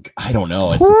 Look, I don't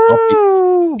know.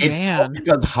 It's tough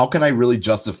because how can I really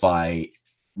justify,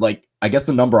 like, I guess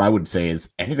the number I would say is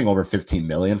anything over 15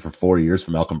 million for 4 years for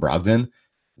Malcolm Brogdon.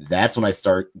 That's when I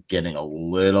start getting a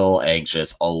little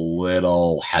anxious, a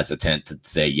little hesitant to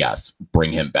say, yes,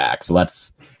 bring him back. So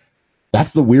that's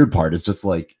the weird part. Is just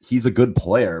like, he's a good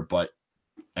player, but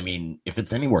I mean, if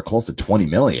it's anywhere close to 20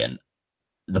 million,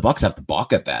 the Bucks have to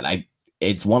balk at that.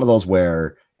 It's one of those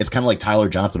where it's kind of like Tyler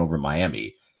Johnson over in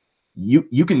Miami.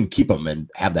 You can keep him and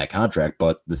have that contract,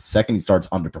 but the second he starts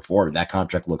underperforming, that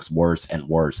contract looks worse and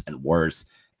worse and worse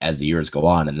as the years go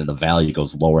on, and then the value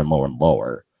goes lower and lower and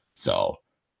lower. So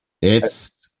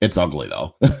it's ugly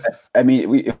though. I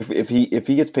mean, if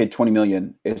he gets paid 20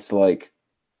 million, it's like,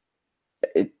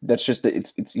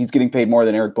 he's getting paid more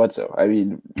than Eric Bledsoe. I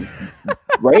mean,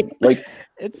 right? Like,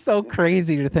 it's so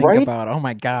crazy to think about. Oh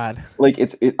my God. Like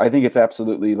I think it's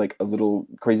absolutely like a little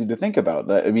crazy to think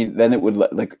about. I mean, then it would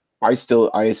like, I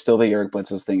still think Eric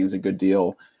Bledsoe's thing is a good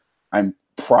deal. I'm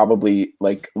probably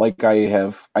like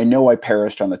I know I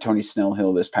perished on the Tony Snell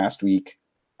hill this past week.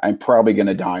 I'm probably going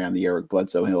to die on the Eric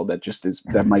Bledsoe hill.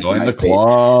 That might join be the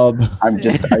club. I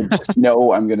just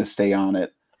know I'm going to stay on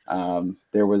it.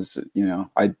 There was,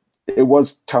 it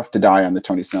was tough to die on the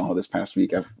Tony Snell hill this past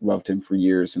week. I've loved him for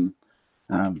years, and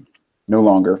no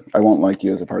longer. I won't like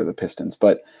you as a part of the Pistons,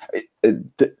 but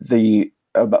the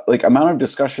amount of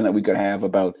discussion that we could have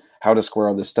about how to square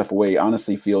all this stuff away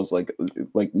honestly feels like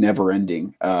never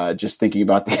ending. Just thinking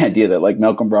about the idea that like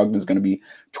Malcolm Brogdon is going to be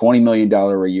 $20 million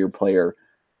a year player.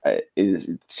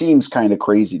 It seems kind of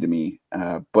crazy to me,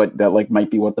 but that like might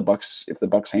be what the Bucks, if the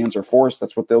Bucks' hands are forced,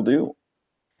 that's what they'll do.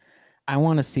 I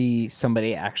want to see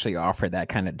somebody actually offer that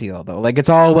kind of deal, though. Like, it's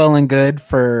all well and good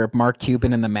for Mark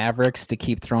Cuban and the Mavericks to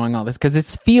keep throwing all this, because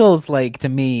it feels like, to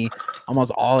me,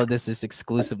 almost all of this is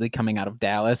exclusively coming out of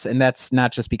Dallas. And that's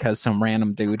not just because some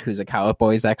random dude who's a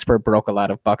Cowboys expert broke a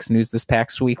lot of Bucks news this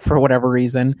past week for whatever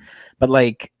reason. But,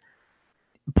 like,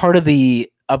 part of the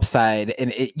upside,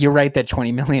 and you're right that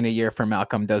 20 million a year for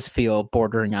Malcolm does feel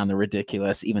bordering on the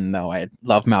ridiculous, even though I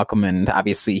love Malcolm and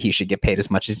obviously he should get paid as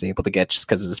much as he's able to get, just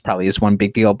because it's probably his one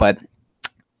big deal. But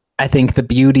I think the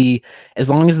beauty, as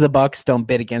long as the Bucks don't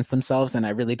bid against themselves, and I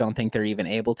really don't think they're even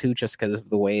able to, just because of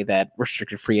the way that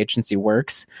restricted free agency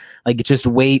works, like, just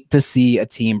wait to see a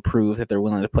team prove that they're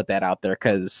willing to put that out there,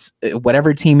 because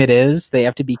whatever team it is, they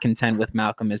have to be content with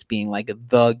Malcolm as being like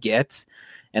the get.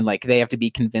 And like they have to be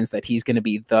convinced that he's going to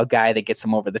be the guy that gets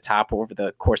them over the top over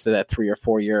the course of that 3 or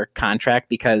 4 year contract,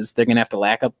 because they're going to have to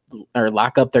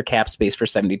lock up their cap space for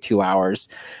 72 hours.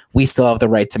 We still have the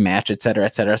right to match, et cetera,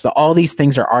 et cetera. So all these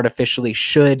things are artificially,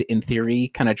 should in theory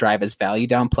kind of drive his value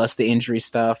down, plus the injury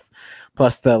stuff,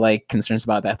 plus the like concerns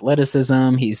about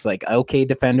athleticism. He's like okay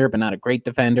defender, but not a great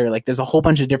defender. Like there's a whole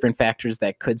bunch of different factors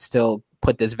that could still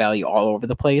put this value all over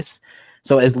the place.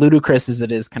 So as ludicrous as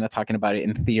it is kind of talking about it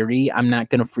in theory, I'm not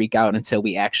going to freak out until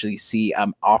we actually see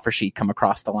offer sheet come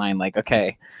across the line. Like,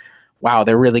 okay, wow,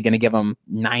 they're really going to give him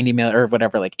 90 million or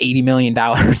whatever, like $80 million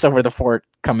over the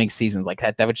forthcoming season. Like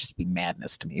that would just be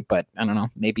madness to me. But I don't know,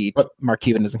 maybe Mark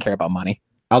Cuban doesn't care about money.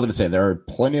 I was going to say there are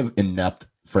plenty of inept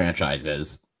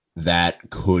franchises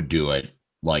that could do it,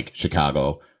 like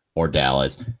Chicago or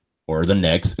Dallas or the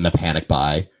Knicks in a panic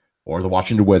buy, or the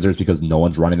Washington Wizards, because no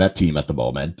one's running that team at the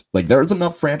moment. Like there's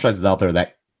enough franchises out there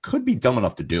that could be dumb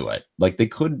enough to do it. Like they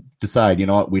could decide, you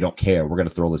know what, we don't care. We're going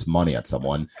to throw this money at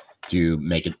someone to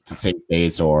make it to save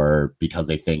face, or because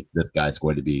they think this guy's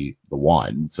going to be the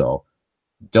one. So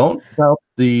don't doubt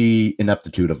the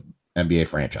ineptitude of NBA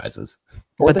franchises.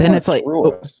 But then it's like,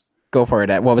 go for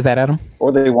it. What was that, Adam?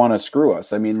 Or they want to screw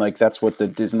us. I mean, like that's what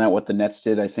isn't that what the Nets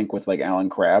did? I think with like Alan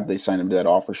Crabb, they signed him to that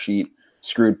offer sheet,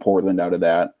 screwed Portland out of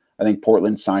that. I think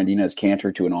Portland signed Enes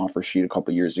Kanter to an offer sheet a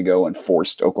couple years ago and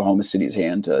forced Oklahoma City's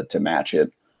hand to match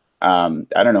it. I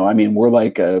don't know. I mean, we're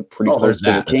like pretty close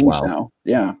to the Kings now.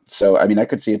 Yeah. So, I mean, I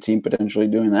could see a team potentially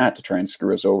doing that to try and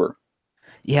screw us over.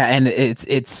 Yeah, and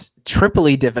it's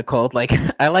triply difficult. Like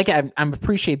I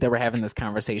appreciate that we're having this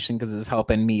conversation, because it's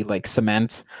helping me like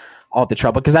cement all the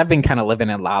trouble, because I've been kind of living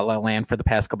in La La Land for the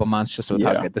past couple months just with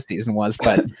how good the season was.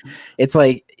 But it's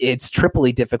like it's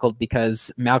triply difficult because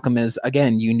Malcolm is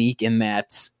again unique in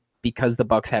that, because the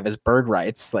Bucks have his bird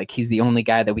rights, like he's the only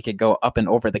guy that we could go up and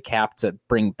over the cap to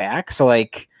bring back. So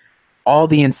like all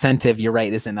the incentive, you're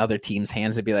right, is in other teams'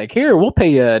 hands to be like, here, we'll pay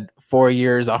you 4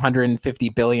 years,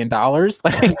 $150 billion.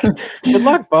 Like, good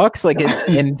luck, Bucks. Like,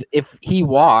 and if he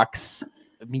walks,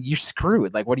 I mean, you're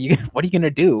screwed. Like, what are you gonna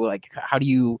do? Like, how do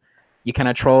you kind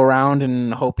of troll around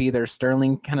and hope either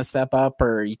Sterling kind of step up,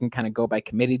 or you can kind of go by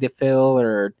committee to fill,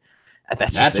 or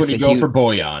that's when you go for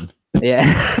Bojan. Yeah,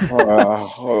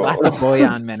 lots of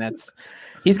Bojan minutes.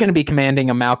 He's going to be commanding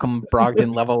a Malcolm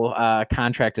Brogdon level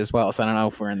contract as well. So I don't know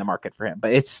if we're in the market for him,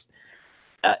 but it's,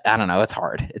 I don't know. It's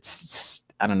hard.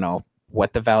 I don't know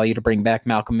what the value to bring back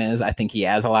Malcolm is. I think he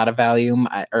has a lot of value.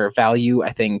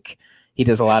 I think he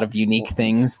does a lot of unique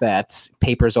things that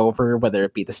papers over, whether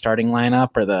it be the starting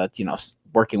lineup or the,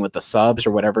 working with the subs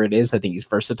or whatever it is. I think he's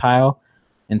versatile.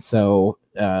 And so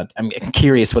I'm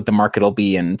curious what the market will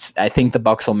be. And I think the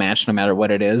Bucks will match no matter what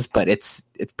it is, but it's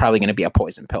probably going to be a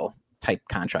poison pill type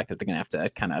contract that they're going to have to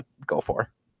kind of go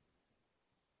for.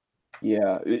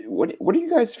 Yeah. What are you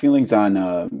guys' feelings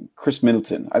on Chris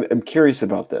Middleton? I'm curious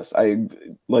about this. I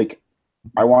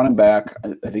want him back.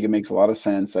 I think it makes a lot of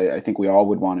sense. I think we all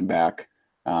would want him back.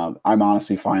 I'm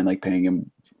honestly fine like paying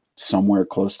him somewhere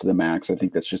close to the max. I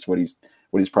think that's just what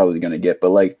he's probably going to get.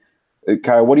 But like,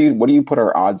 Kyle, what do you put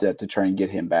our odds at to try and get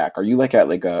him back? Are you like at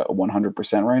like a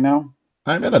 100% right now?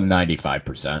 I'm at a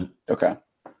 95%. Okay.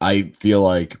 I feel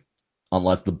like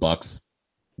unless the Bucks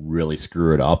really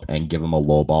screw it up and give him a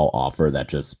low ball offer that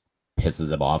just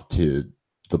pisses him off to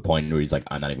the point where he's like,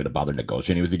 I'm not even going to bother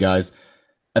negotiating with you guys,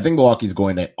 I think Milwaukee's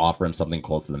going to offer him something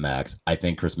close to the max. I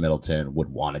think Chris Middleton would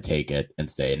want to take it and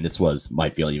stay. And this was my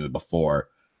feeling even before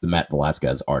the Matt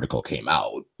Velasquez article came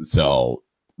out. So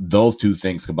those two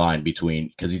things combined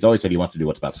because he's always said he wants to do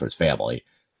what's best for his family.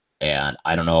 And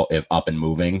I don't know if up and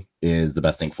moving is the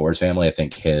best thing for his family. I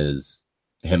think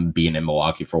him being in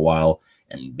Milwaukee for a while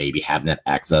and maybe having that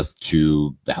access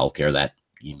to the healthcare that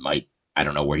he might, I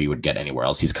don't know where he would get anywhere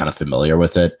else. He's kind of familiar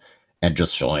with it and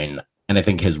just showing, and I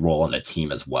think his role in the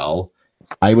team as well,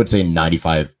 I would say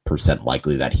 95%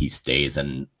 likely that he stays.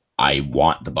 And I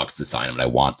want the Bucks to sign him, and I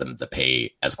want them to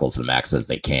pay as close to the max as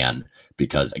they can,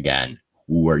 because again,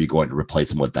 who are you going to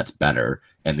replace him with that's better?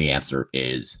 And the answer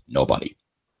is nobody.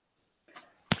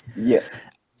 Yeah.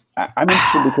 I'm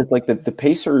interested because like the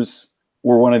Pacers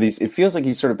were one of these, it feels like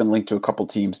he's sort of been linked to a couple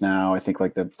teams now. I think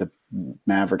like the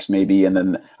Mavericks maybe. And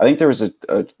then I think there was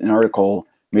an article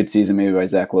midseason maybe by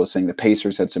Zach Lowe saying the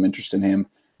Pacers had some interest in him,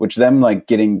 which them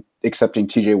like accepting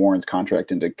TJ Warren's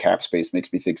contract into cap space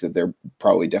makes me think that they're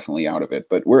probably definitely out of it.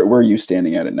 But where are you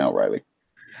standing at it now, Riley?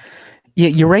 Yeah,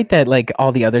 you're right that like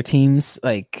all the other teams,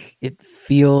 like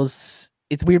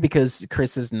it's weird because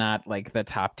Chris is not like the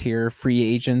top tier free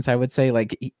agents. I would say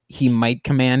like he might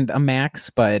command a max,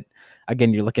 but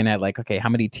again, you're looking at like, okay, how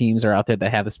many teams are out there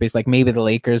that have the space? Like maybe the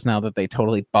Lakers, now that they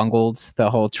totally bungled the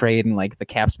whole trade and like the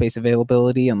cap space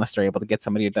availability, unless they're able to get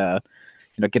somebody to,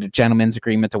 get a gentleman's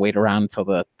agreement to wait around until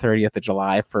the 30th of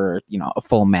July for, a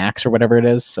full max or whatever it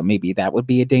is. So maybe that would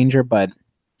be a danger, but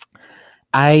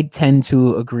I tend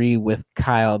to agree with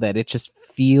Kyle that it just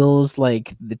feels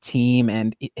like the team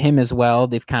and him as well,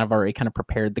 they've kind of already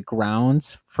prepared the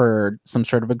grounds for some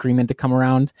sort of agreement to come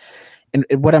around. And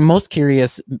what I'm most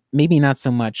curious, maybe not so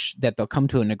much that they'll come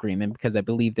to an agreement, because I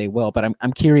believe they will, but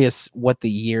I'm curious what the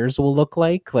years will look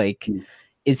like. Like,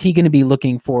 is he going to be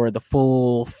looking for the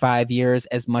full 5 years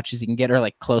as much as he can get, or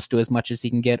like close to as much as he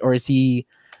can get? Or is he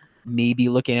maybe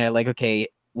looking at like, okay,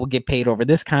 we'll get paid over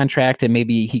this contract, and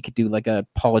maybe he could do like a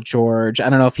Paul George. I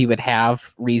don't know if he would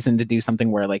have reason to do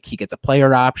something where like he gets a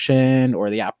player option or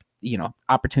the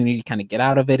opportunity to kind of get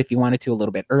out of it if he wanted to a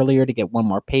little bit earlier to get one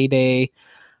more payday.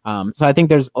 So I think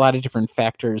there's a lot of different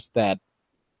factors that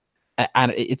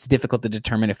it's difficult to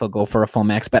determine if he'll go for a full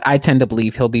max, but I tend to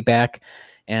believe he'll be back,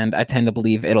 and I tend to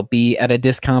believe it'll be at a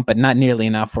discount, but not nearly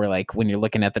enough where like when you're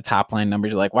looking at the top line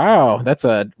numbers, you're like, wow, that's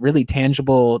a really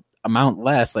tangible amount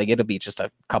less. Like it'll be just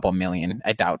a couple million.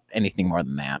 I doubt anything more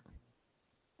than that.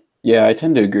 Yeah, I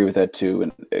tend to agree with that too.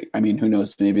 And I mean, who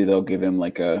knows? Maybe they'll give him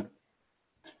like a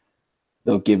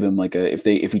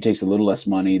if he takes a little less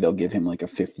money, they'll give him like a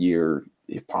 5th year,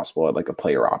 if possible, like a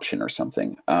player option or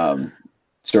something.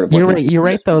 Sort of. You're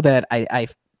right though that I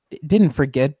didn't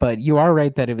forget, but you are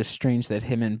right that it was strange that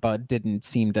him and Bud didn't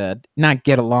seem to not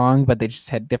get along, but they just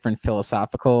had different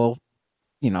philosophical,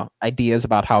 ideas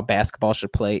about how basketball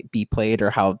should be played or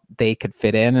how they could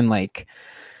fit in. And like,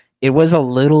 it was a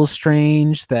little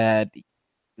strange that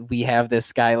we have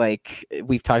this guy, like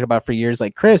we've talked about for years,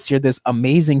 like, Chris, you're this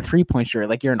amazing 3-point shooter.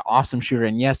 Like you're an awesome shooter.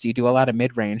 And yes, you do a lot of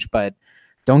mid range, but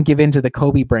don't give in to the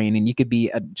Kobe brain. And you could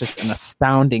be just an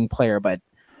astounding player, but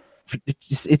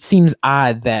it seems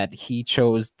odd that he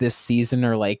chose this season,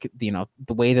 or like, the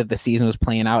way that the season was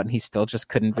playing out, and he still just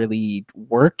couldn't really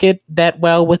work it that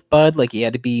well with Bud. Like he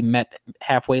had to be met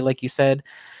halfway, like you said.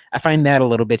 I find that a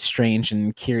little bit strange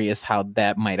and curious how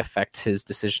that might affect his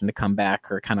decision to come back,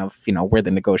 or kind of, where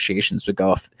the negotiations would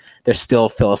go if there's still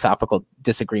philosophical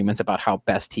disagreements about how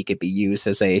best he could be used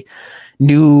as a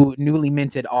newly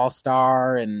minted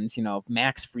all-star and,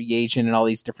 max free agent and all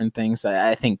these different things.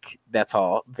 I think that's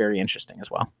all very interesting as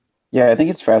well. Yeah, I think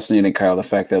it's fascinating, Kyle, the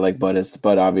fact that like Bud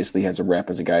obviously has a rep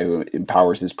as a guy who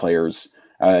empowers his players.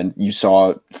 And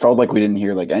felt like we didn't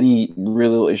hear like any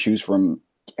real issues from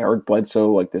Eric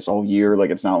Bledsoe like this all year. Like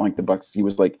it's not like the Bucks, he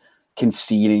was like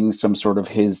conceding some sort of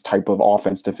his type of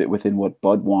offense to fit within what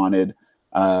Bud wanted.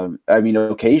 I mean,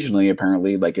 occasionally,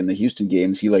 apparently, like in the Houston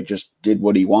games, he like just did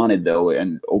what he wanted though,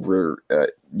 and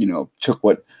took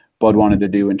what Bud wanted to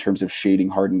do in terms of shading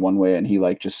Harden one way, and he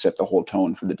like just set the whole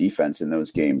tone for the defense in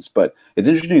those games. But it's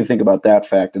interesting to think about that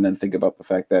fact, and then think about the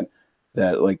fact that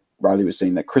like Riley was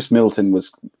saying, that Chris Middleton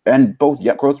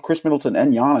Chris Middleton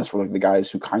and Giannis were like the guys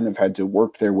who kind of had to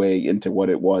work their way into what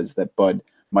it was that Bud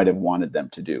might have wanted them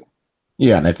to do.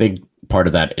 Yeah, and I think part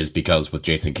of that is because with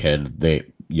Jason Kidd,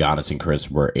 Giannis and Chris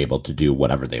were able to do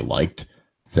whatever they liked,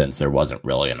 since there wasn't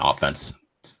really an offensive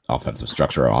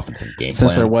structure or offensive game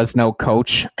since plan. There was no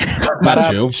coach. That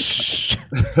too.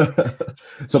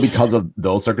 So because of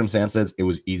those circumstances, it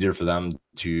was easier for them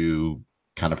to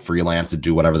kind of freelance to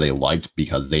do whatever they liked,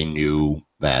 because they knew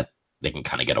that they can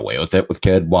kind of get away with it with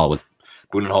Kidd. While with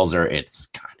Budenholzer,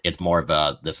 it's more of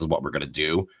a, this is what we're going to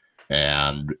do,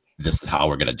 and this is how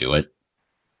we're going to do it.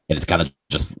 And it's kind of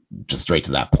just straight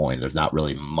to that point. There's not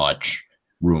really much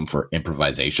room for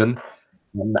improvisation.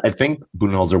 And I think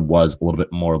Budenholzer was a little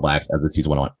bit more lax as the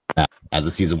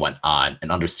season went on,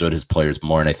 and understood his players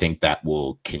more. And I think that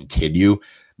will continue.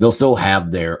 They'll still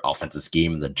have their offensive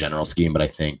scheme, the general scheme, but I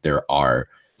think there are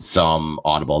some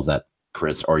audibles that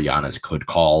Chris or Giannis could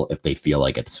call if they feel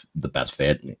like it's the best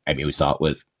fit. I mean, we saw it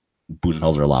with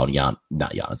Budenholzer allowing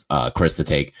Chris to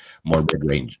take more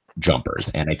mid-range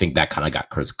jumpers, and I think that kind of got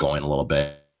Chris going a little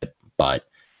bit. But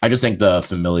I just think the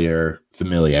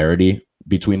familiarity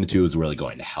between the two is really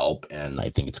going to help, and I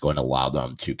think it's going to allow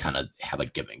them to kind of have a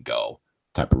give and go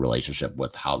type of relationship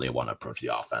with how they want to approach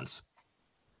the offense.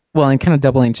 Well, and kind of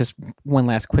doubling just one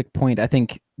last quick point, I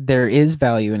think there is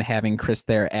value in having Chris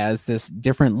there as this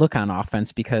different look on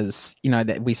offense, because,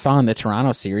 that we saw in the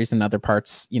Toronto series and other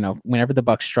parts, whenever the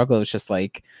Bucks struggle, it's just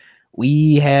like,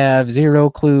 we have zero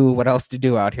clue what else to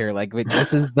do out here. Like,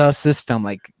 this is the system.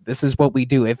 Like, this is what we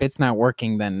do. If it's not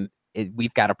working, then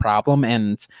we've got a problem.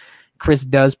 And Chris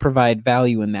does provide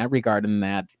value in that regard, in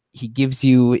that he gives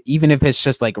you, even if it's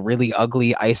just like really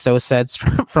ugly ISO sets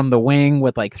from the wing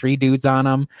with like 3 dudes on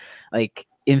them, like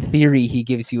in theory, he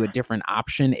gives you a different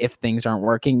option if things aren't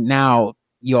working. Now,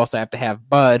 you also have to have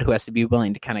Bud, who has to be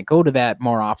willing to kind of go to that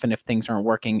more often if things aren't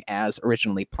working as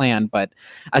originally planned. But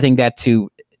I think that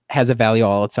too has a value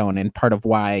all its own, and part of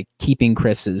why keeping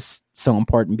Chris is so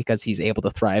important, because he's able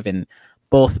to thrive in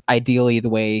both ideally the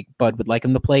way Bud would like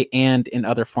him to play and in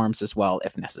other forms as well,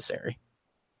 if necessary.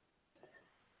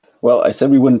 Well, I said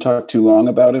we wouldn't talk too long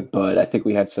about it, but I think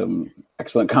we had some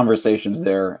excellent conversations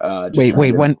there. Wait,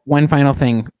 one final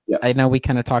thing. Yes. I know we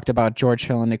kind of talked about George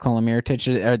Hill and Nikola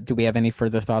Mirotic. Do we have any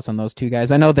further thoughts on those two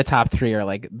guys? I know the top three are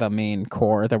like the main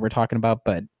core that we're talking about,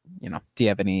 but do you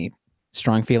have any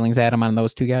strong feelings, Adam, on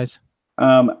those two guys?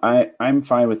 I'm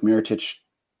fine with Mirotic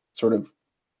sort of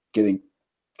getting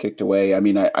kicked away. I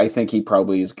mean, I think he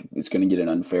probably is going to get an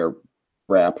unfair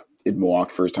rap in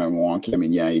Milwaukee, first time in Milwaukee. I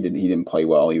mean, yeah, he didn't play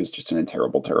well. He was just in a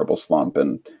terrible slump,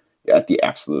 and at the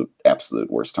absolute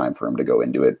worst time for him to go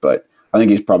into it. But I think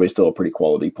he's probably still a pretty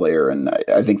quality player, and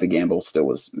I think the gamble still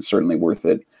was certainly worth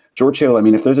it. George Hill, I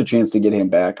mean, if there's a chance to get him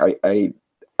back, I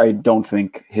don't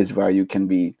think his value can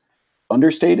be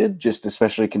understated, just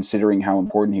especially considering how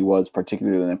important he was,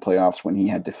 particularly in the playoffs when he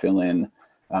had to fill in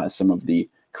some of the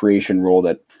creation role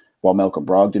that while Malcolm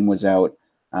Brogdon was out.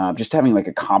 Just having like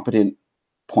a competent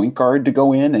point guard to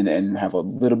go in and have a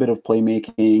little bit of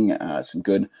playmaking, some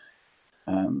good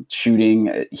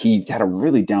shooting. He had a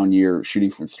really down year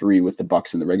shooting from three with the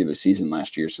Bucks in the regular season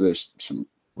last year, so there's some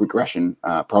regression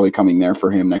probably coming there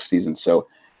for him next season. So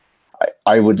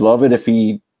I would love it if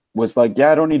he was like,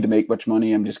 yeah, I don't need to make much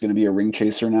money. I'm just going to be a ring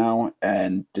chaser now,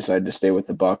 and decided to stay with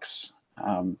the Bucks.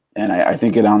 And I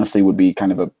think it honestly would be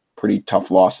kind of a pretty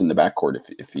tough loss in the backcourt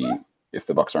if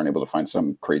the Bucks aren't able to find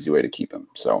some crazy way to keep him.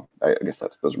 So I guess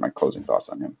those are my closing thoughts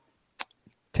on him.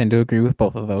 Tend to agree with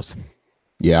both of those.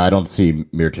 Yeah, I don't see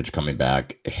Mirotic coming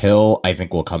back. Hill, I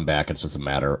think, will come back. It's just a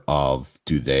matter of,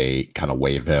 do they kind of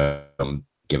waive him,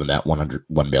 give him that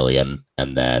 $1 million,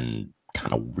 and then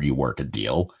kind of rework a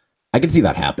deal? I can see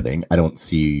that happening. I don't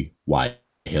see why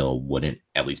Hill wouldn't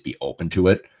at least be open to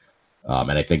it.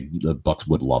 And I think the Bucks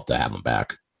would love to have him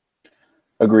back.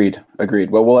 Agreed.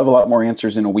 Well, we'll have a lot more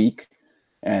answers in a week,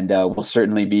 and we'll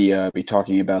certainly be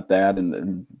talking about that,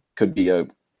 and could be a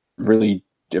really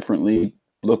differently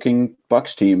looking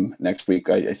Bucks team next week.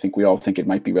 I think we all think it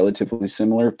might be relatively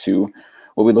similar to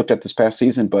what we looked at this past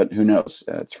season, but who knows?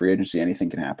 It's free agency. Anything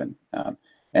can happen.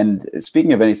 And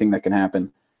speaking of anything that can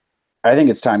happen, I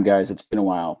think it's time, guys. It's been a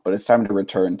while, but it's time to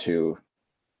return to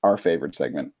our favorite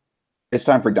segment. It's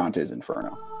time for Dante's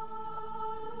Inferno.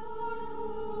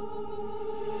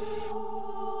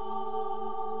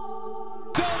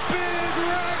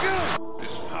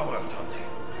 This power, Dante.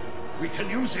 We can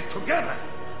use it together.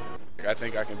 I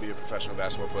think I can be a professional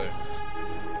basketball player.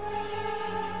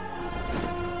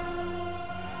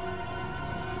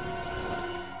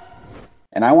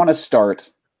 And I want to start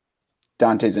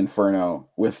Dante's Inferno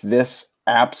with this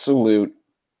absolute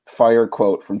fire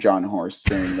quote from John Horst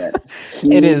saying that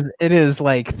it is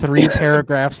like 3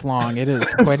 paragraphs long. It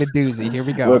is quite a doozy. Here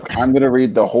we go. Look, I'm going to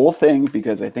read the whole thing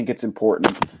because I think it's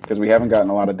important, because we haven't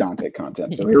gotten a lot of Dante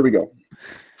content. So here we go.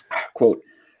 Quote.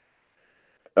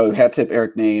 Hat tip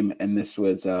Eric Name, and this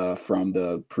was from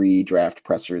the pre-draft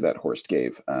presser that Horst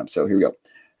gave. So here we go.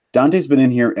 Dante's been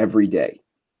in here every day.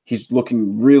 He's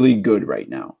looking really good right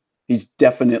now. He's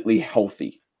definitely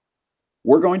healthy.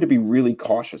 We're going to be really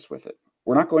cautious with it.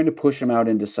 We're not going to push him out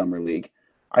into Summer League.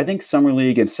 I think Summer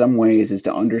League in some ways is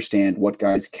to understand what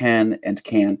guys can and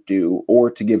can't do, or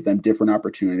to give them different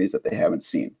opportunities that they haven't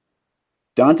seen.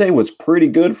 Dante was pretty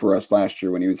good for us last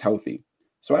year when he was healthy.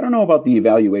 So I don't know about the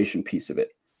evaluation piece of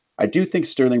it. I do think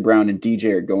Sterling Brown and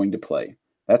DJ are going to play.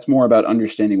 That's more about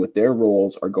understanding what their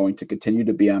roles are going to continue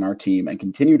to be on our team, and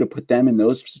continue to put them in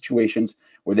those situations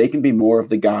where they can be more of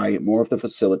the guy, more of the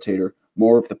facilitator,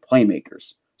 more of the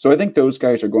playmakers. So I think those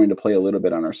guys are going to play a little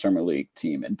bit on our Summer League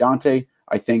team. And Dante,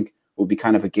 I think, will be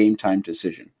kind of a game time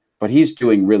decision. But he's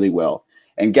doing really well.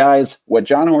 And guys, what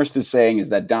John Horst is saying is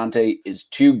that Dante is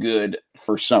too good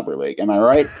for Summer League. Am I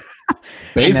right?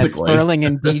 Basically. And Sterling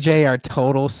and DJ are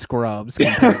total scrubs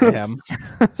compared to him.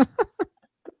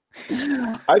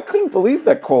 I couldn't believe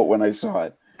that quote when I saw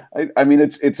it. I mean,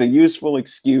 it's a useful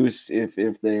excuse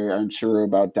if they're unsure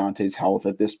about Dante's health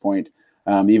at this point,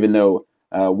 even though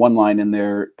one line in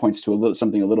there points to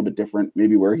something a little bit different,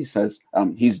 maybe where he says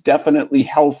he's definitely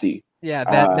healthy. Yeah,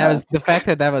 that was the fact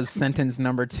that was sentence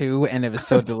number 2, and it was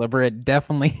so deliberate.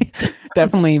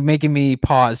 Definitely making me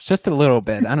pause just a little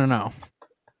bit. I don't know.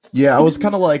 Yeah, I was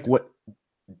kind of like, what?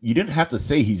 You didn't have to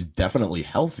say he's definitely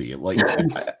healthy. Like,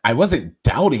 I wasn't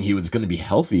doubting he was going to be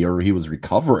healthy or he was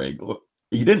recovering.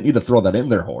 You didn't need to throw that in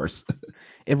there, Horst.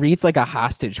 it reads like a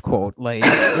hostage quote. Like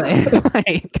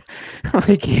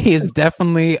he is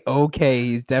definitely okay.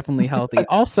 He's definitely healthy.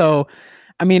 Also,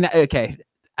 I mean, okay,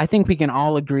 I think we can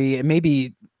all agree.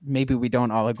 Maybe we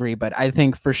don't all agree, but I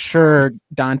think for sure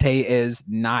Dante is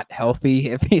not healthy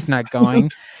if he's not going.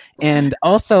 And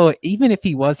also, even if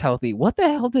he was healthy, what the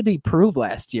hell did he prove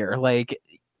last year? Like,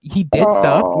 he did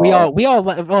stuff. We all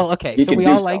well, okay, so we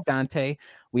all like Dante.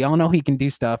 We all know he can do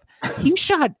stuff. He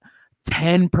shot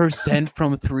 10%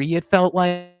 from 3, it felt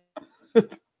like.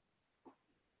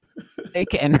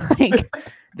 And like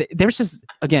there's just,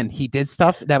 again, he did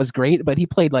stuff that was great, but he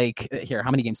played like, here,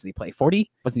 how many games did he play? 40?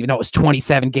 Wasn't even, no, it was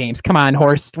 27 games. Come on,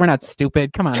 Horst, we're not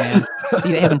stupid. Come on, man.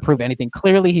 He hasn't proved anything.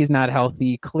 Clearly he's not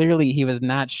healthy. Clearly he was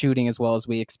not shooting as well as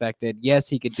we expected. Yes,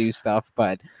 he could do stuff,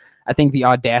 but I think the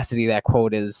audacity of that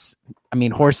quote is, I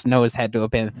mean, Horst's nose had to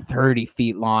have been 30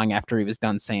 feet long after he was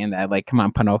done saying that. Like, come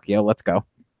on, Pinocchio, let's go.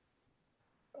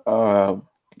 God.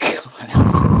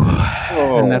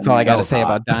 And that's all I got to say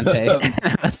about Dante.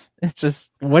 It's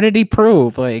just, what did he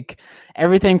prove? Like,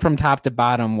 everything from top to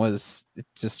bottom was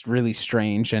just really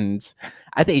strange. And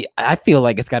I feel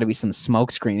like it's got to be some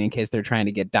smoke screen in case they're trying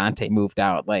to get Dante moved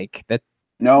out. Like that.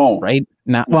 No, right?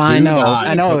 Not well.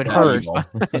 I know it hurts.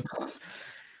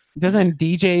 Doesn't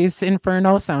DJ's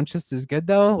Inferno sound just as good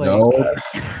though?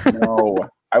 Like, no.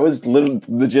 I was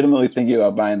legitimately thinking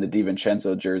about buying the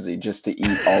DiVincenzo jersey just to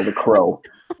eat all the crow.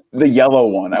 The yellow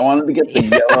one. I wanted to get the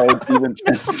yellow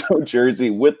DiVincenzo jersey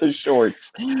with the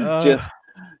shorts,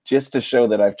 just to show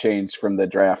that I've changed from the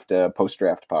draft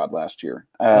post-draft pod last year.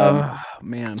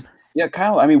 Man. Yeah,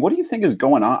 Kyle, I mean, what do you think is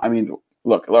going on? I mean,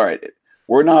 look, all right,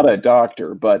 we're not a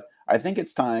doctor, but I think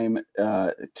it's time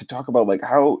to talk about like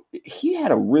how he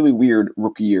had a really weird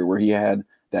rookie year where he had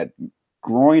that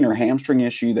groin or hamstring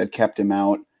issue that kept him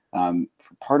out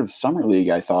for part of summer league,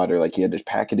 I thought, or like he had to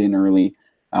pack it in early.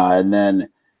 And then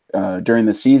during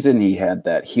the season, he had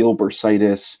that heel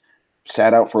bursitis,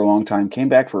 sat out for a long time, came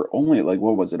back for only like,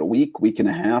 what was it, a week and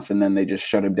a half, and then they just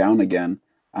shut him down again.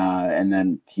 And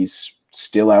then he's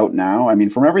still out now. I mean,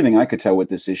 from everything I could tell with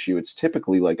this issue, it's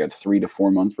typically like a 3 to 4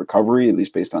 month recovery, at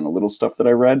least based on the little stuff that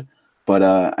I read. But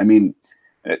I mean,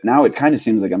 now it kind of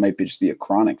seems like it might just be a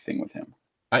chronic thing with him.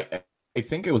 I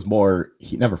think it was more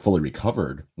he never fully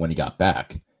recovered when he got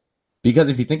back. Because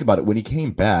if you think about it, when he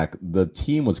came back, the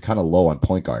team was kind of low on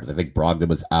point guards. I think Brogdon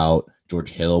was out. George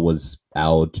Hill was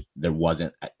out. There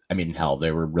wasn't, I mean, hell,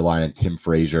 they were relying on Tim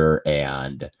Frazier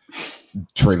and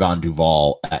Trayvon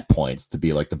Duval at points to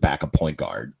be like the backup point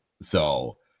guard.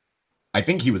 So I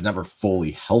think he was never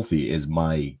fully healthy is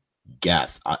my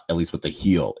guess, at least with the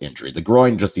heel injury. The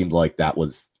groin just seemed like that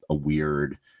was a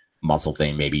weird muscle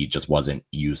thing. Maybe he just wasn't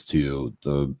used to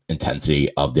the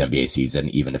intensity of the NBA season,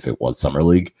 even if it was summer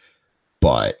league.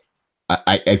 But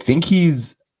I think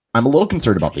I'm a little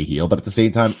concerned about the heel, but at the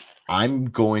same time, I'm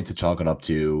going to chalk it up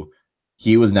to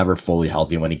he was never fully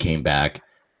healthy when he came back.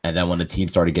 And then when the team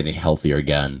started getting healthier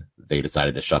again, they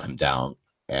decided to shut him down.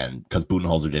 And because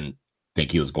Budenholzer didn't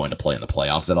think he was going to play in the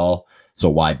playoffs at all. So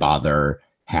why bother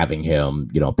having him,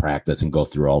 practice and go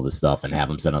through all this stuff and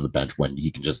have him sit on the bench when we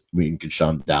can shut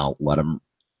him down, let him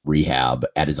rehab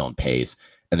at his own pace,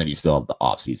 and then you still have the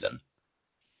off season.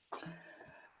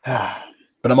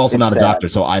 But I'm also not a doctor,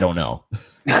 so I don't know.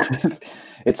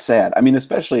 It's sad. I mean,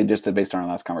 especially just based on our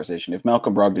last conversation. If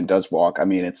Malcolm Brogdon does walk, I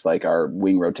mean, it's like our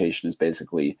wing rotation is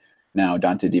basically now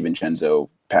Dante DiVincenzo,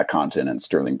 Pat Connaughton, and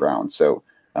Sterling Brown. So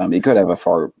he could have a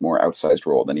far more outsized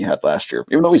role than he had last year,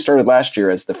 even though he started last year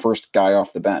as the first guy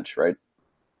off the bench, right?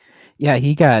 Yeah,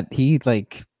 he had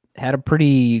a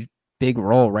pretty big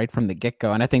role right from the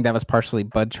get-go. And I think that was partially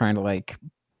Bud trying to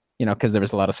because there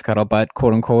was a lot of scuttlebutt,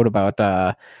 quote unquote,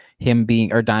 about him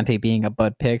being, or Dante being a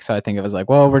Bud pick. So I think it was like,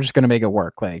 well, we're just going to make it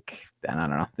work. Like, I don't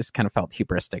know. This kind of felt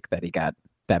hubristic that he got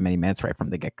that many minutes right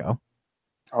from the get-go.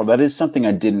 Oh, that is something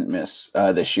I didn't miss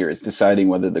this year, is deciding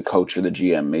whether the coach or the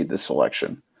GM made the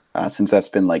selection, since that's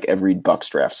been like every Bucks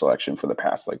draft selection for the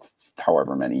past like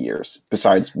however many years,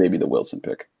 besides maybe the Wilson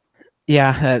pick.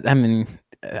 Yeah, I mean,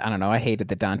 I don't know. I hated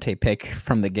the Dante pick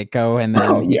from the get-go, and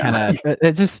then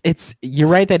you're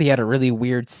right that he had a really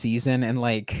weird season, and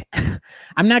like,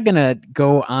 I'm not gonna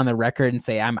go on the record and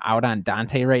say I'm out on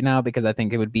Dante right now because I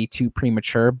think it would be too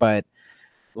premature, but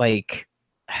like,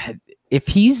 if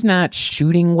he's not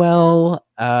shooting well,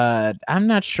 I'm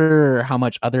not sure how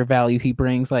much other value he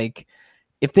brings. Like,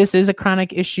 if this is a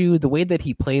chronic issue, the way that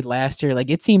he played last year, like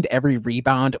it seemed every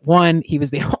rebound, one, he was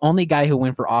the only guy who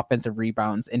went for offensive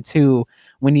rebounds. And two,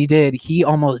 when he did, he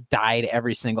almost died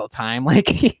every single time. Like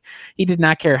he did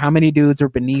not care how many dudes were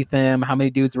beneath him, how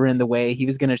many dudes were in the way. He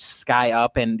was going to sky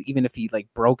up. And even if he like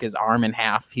broke his arm in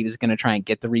half, he was going to try and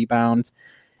get the rebound,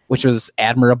 which was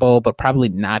admirable, but probably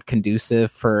not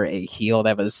conducive for a heel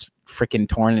that was freaking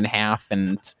torn in half.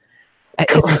 And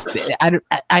it's just,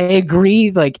 I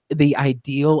agree, like the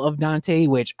ideal of Dante,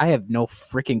 which I have no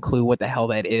freaking clue what the hell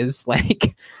that is.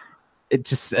 Like, it's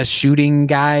just a shooting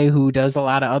guy who does a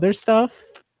lot of other stuff.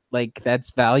 Like,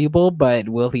 that's valuable, but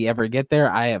will he ever get there?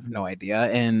 I have no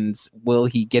idea. And will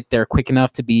he get there quick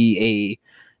enough to be a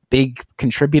big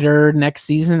contributor next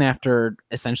season after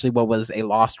essentially what was a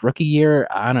lost rookie year?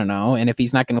 I don't know. And if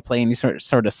he's not going to play any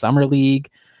sort of summer league,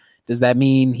 does that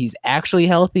mean he's actually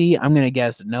healthy? I'm going to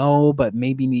guess no, but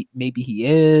maybe he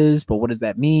is. But what does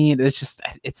that mean?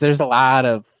 There's a lot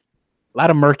of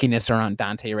murkiness around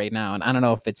Dante right now. And I don't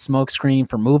know if it's smokescreen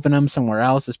for moving him somewhere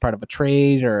else as part of a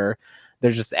trade, or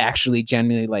they're just actually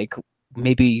genuinely like,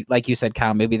 maybe like you said,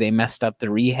 Kyle, maybe they messed up the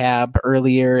rehab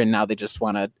earlier and now they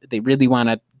really want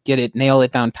to nail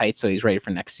it down tight so he's ready for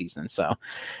next season. So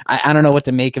I don't know what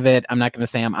to make of it. I'm not going to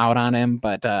say I'm out on him,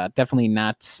 but definitely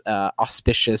not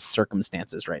auspicious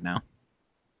circumstances right now.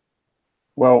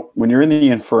 Well, when you're in the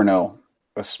Inferno,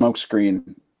 a smoke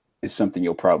screen is something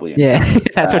you'll probably encounter. Yeah,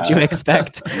 that's what you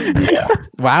expect. Yeah.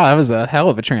 Wow, that was a hell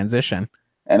of a transition.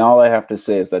 And all I have to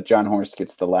say is that John Horst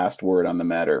gets the last word on the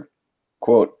matter.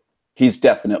 Quote, he's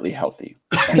definitely healthy.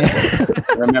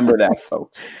 Remember that,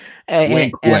 folks.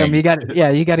 Hey, Adam, you got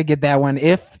to get that one.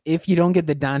 If you don't get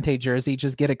the Dante jersey,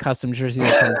 just get a custom jersey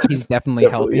that says he's definitely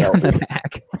healthy on the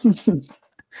back.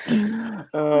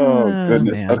 Oh,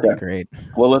 goodness. Man, okay, great.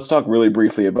 Well, let's talk really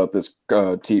briefly about this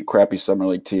crappy summer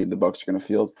league team the Bucks are going to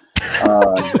field.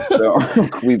 So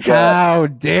we've got. How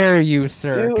dare you,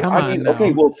 sir? Dude, Come on. Now.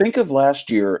 Okay. Well, think of last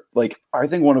year. Like, I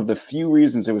think one of the few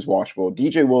reasons it was watchable.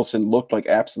 DJ Wilson looked like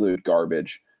absolute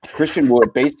garbage. Christian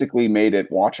Wood basically made it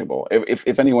watchable.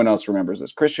 If anyone else remembers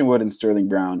this, Christian Wood and Sterling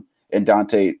Brown and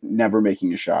Dante never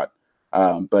making a shot.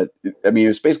 But I mean, it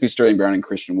was basically Sterling Brown and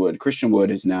Christian Wood. Christian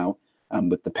Wood is now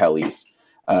with the Pellies.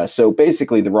 So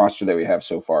basically, the roster that we have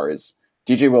so far is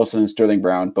DJ Wilson and Sterling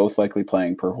Brown, both likely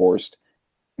playing per Horst.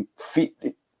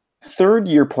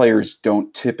 Third-year players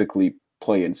don't typically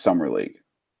play in summer league.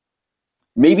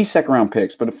 Maybe second-round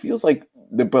picks, but it feels like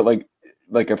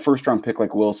a first-round pick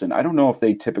like Wilson. I don't know if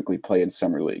they typically play in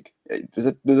summer league.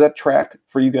 Does that track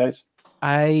for you guys?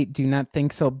 I do not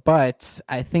think so, but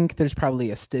I think there's probably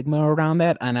a stigma around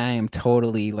that, and I am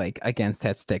totally like against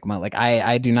that stigma. Like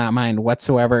I do not mind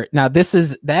whatsoever. Now, this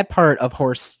is that part of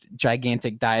Horst's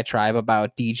gigantic diatribe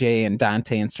about DJ and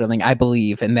Dante and Sterling. I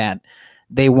believe in that.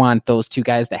 They want those two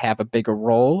guys to have a bigger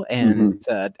role and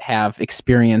have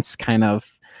experience, kind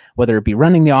of whether it be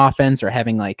running the offense or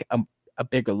having like a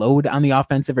bigger load on the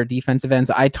offensive or defensive end.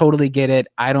 So I totally get it.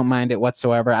 I don't mind it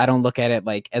whatsoever. I don't look at it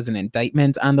like as an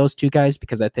indictment on those two guys,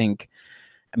 because I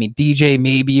mean, DJ,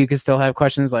 maybe you could still have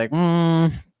questions like,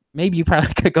 maybe you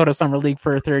probably could go to summer league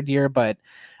for a third year, but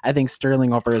I think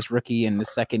Sterling over his rookie in his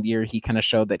second year, he kind of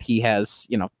showed that he has,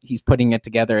 he's putting it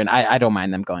together, and I don't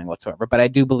mind them going whatsoever. But I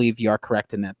do believe you are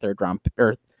correct in that third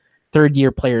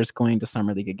year players going to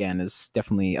summer league again is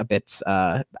definitely a bit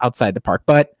outside the park.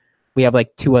 But we have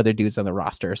like two other dudes on the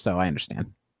roster, so I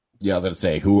understand. Yeah, I was gonna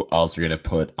say, who else are you gonna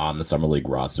put on the summer league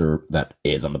roster that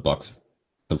is on the Bucks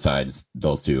besides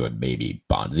those two and maybe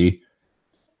Bonzi?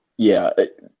 Yeah,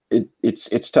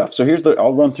 it's tough. So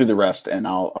I'll run through the rest, and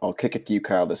I'll kick it to you,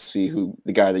 Kyle, to see who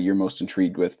the guy that you're most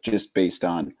intrigued with, just based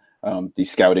on the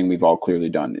scouting we've all clearly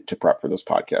done to prep for this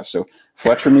podcast. So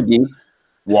Fletcher McGee,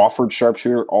 Wofford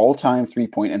sharpshooter, all-time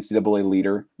 3-point NCAA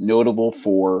leader, notable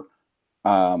for.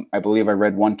 I believe I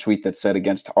read one tweet that said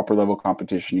against upper level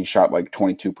competition, he shot like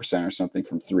 22% or something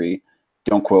from three.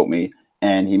 Don't quote me.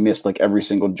 And he missed like every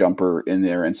single jumper in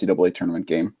their NCAA tournament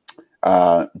game.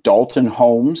 Dalton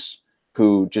Holmes,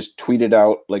 who just tweeted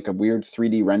out like a weird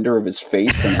 3D render of his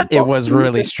face. And it was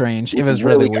really strange. It was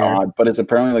really weird. Odd, but it's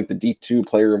apparently like the D2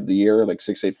 player of the year, like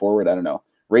 6'8" forward. I don't know.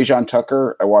 Rajon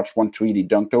Tucker, I watched one tweet. He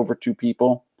dunked over two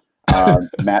people.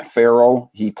 Matt Farrell,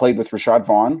 he played with Rashad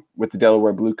Vaughn with the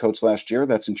Delaware Bluecoats last year.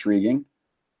 That's intriguing.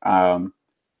 Thanasis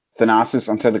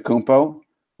Antetokounmpo,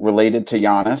 related to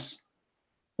Giannis.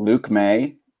 Luke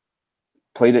May,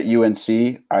 played at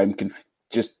UNC.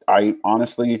 I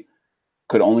honestly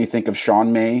could only think of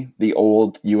Sean May, the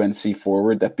old UNC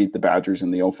forward that beat the Badgers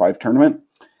in the 05 tournament.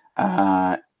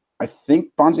 I think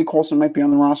Bonzi Colson might be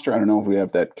on the roster. I don't know if we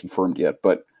have that confirmed yet,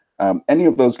 but any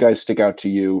of those guys stick out to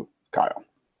you, Kyle?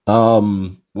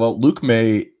 Well, Luke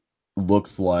May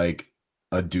looks like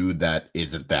a dude that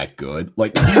isn't that good.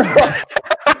 Like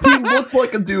he looked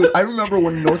like a dude. I remember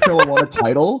when North Carolina won a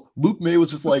title, Luke May was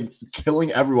just like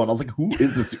killing everyone. I was like, who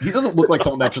is this dude? He doesn't look like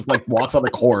someone that just like walks on the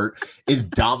court, is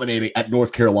dominating at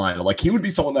North Carolina. Like he would be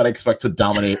someone that I expect to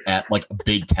dominate at like a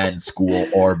Big Ten school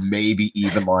or maybe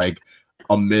even like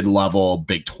a mid-level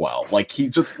Big 12. Like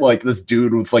he's just like this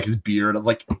dude with like his beard. I was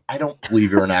like, I don't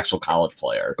believe you're an actual college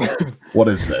player. What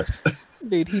is this?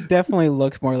 Dude, he definitely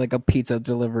looked more like a pizza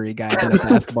delivery guy than a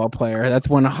basketball player. That's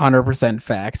 100%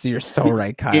 facts. You're so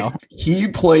right, Kyle. If he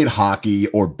played hockey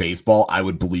or baseball, I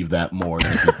would believe that more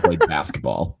than if he played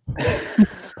basketball.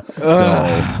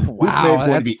 So Luke May is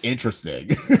going to be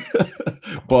interesting.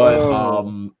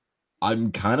 But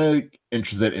I'm kind of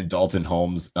interested in Dalton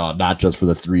Holmes, not just for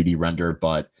the 3D render,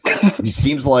 but he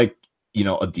seems like, you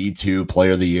know, a D2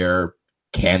 player of the year,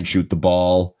 can shoot the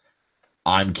ball.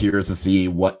 I'm curious to see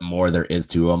what more there is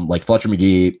to him. Like Fletcher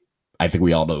McGee, I think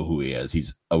we all know who he is.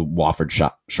 He's a Wofford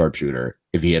sharpshooter.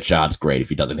 If he hits shots, great. If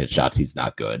he doesn't hit shots, he's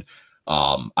not good.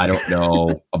 I don't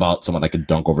know about someone that can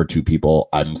dunk over two people.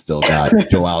 I'm still got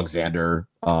Joe Alexander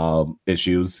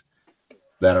issues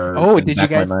that are. Oh, did you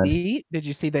guys see? Did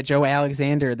you see that Joe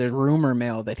Alexander? The rumor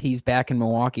mill that he's back in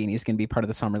Milwaukee and he's going to be part of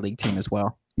the summer league team as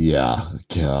well. Yeah,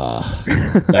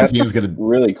 that team's gonna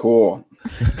really cool.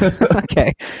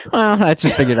 Okay, well, I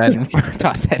just figured I'd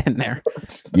toss that in there.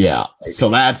 Yeah, so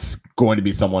that's going to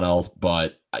be someone else,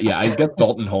 but yeah, I guess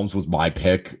Dalton Holmes was my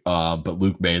pick. But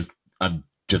Luke May I'm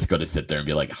just going to sit there and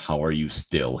be like, how are you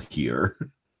still here?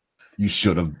 You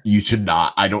should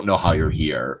not. I don't know how you're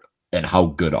here, and how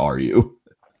good are you?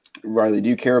 Riley, do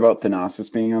you care about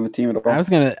Thanasis being on the team at all? I was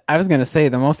gonna say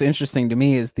the most interesting to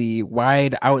me is the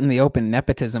wide out in the open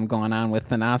nepotism going on with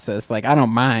Thanasis. Like I don't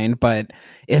mind, but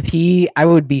I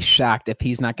would be shocked if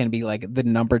he's not going to be like the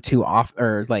number 2 off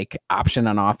or like option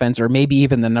on offense, or maybe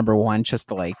even the number 1, just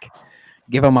to like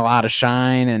give him a lot of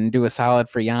shine and do a solid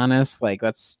for Giannis. Like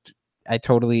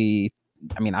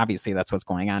obviously that's what's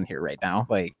going on here right now.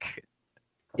 Like.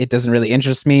 It doesn't really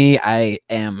interest me. I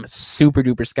am super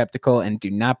duper skeptical and do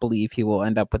not believe he will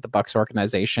end up with the Bucks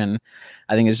organization.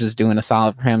 I think it's just doing a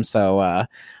solid for him. So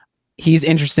he's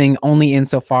interesting only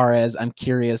insofar as I'm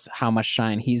curious how much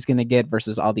shine he's going to get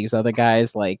versus all these other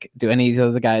guys. Like, do any of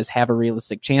those other guys have a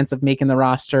realistic chance of making the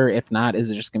roster? If not,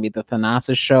 is it just going to be the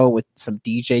Thanasis show with some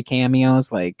DJ cameos?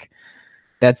 Like,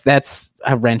 that's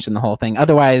a wrench in the whole thing.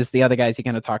 Otherwise, the other guys you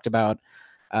kind of talked about,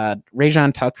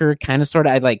 Rajon Tucker, kind of sort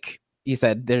of, you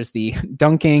said there's the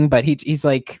dunking, but he's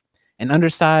like an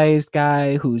undersized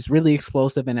guy who's really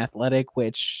explosive and athletic,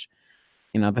 which,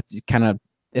 you know, it's kind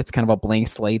of a blank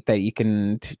slate that you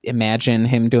can imagine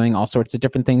him doing all sorts of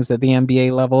different things at the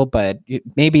NBA level. But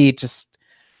maybe just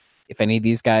if any of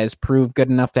these guys prove good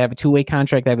enough to have a 2-way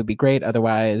contract, that would be great.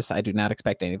 Otherwise, I do not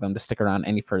expect any of them to stick around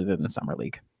any further than the summer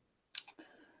league.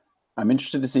 I'm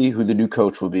interested to see who the new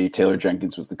coach will be. Taylor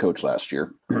Jenkins was the coach last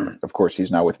year. Of course,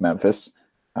 he's now with Memphis.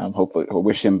 Hopefully, I'll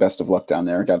wish him best of luck down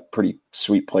there. Got pretty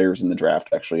sweet players in the draft,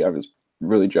 actually. I was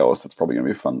really jealous. That's probably going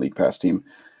to be a fun League Pass team.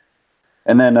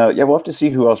 And then, we'll have to see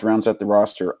who else rounds out the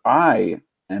roster. I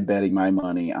am betting my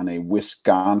money on a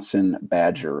Wisconsin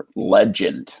Badger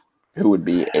legend who would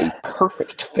be a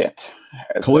perfect fit.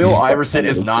 Khalil Iverson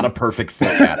is not a perfect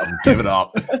fit, Adam. Give it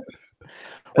up.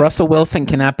 Russell Wilson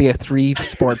cannot be a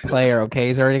 3-sport player, okay?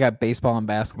 He's already got baseball and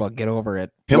basketball. Get over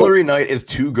it. Hillary Knight is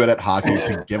too good at hockey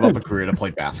to give up a career to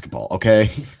play basketball, okay?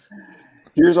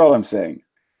 Here's all I'm saying.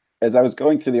 As I was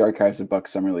going through the archives of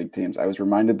Bucks Summer League teams, I was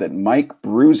reminded that Mike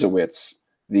Bruzewicz,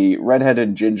 the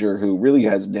redheaded ginger who really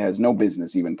has no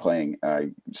business even playing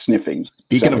sniffing.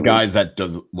 Speaking of guys that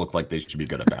doesn't look like they should be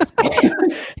good at basketball.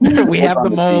 We have the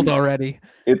mold already.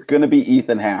 It's going to be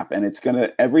Ethan Happ, and it's going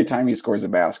to, every time he scores a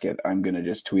basket, I'm going to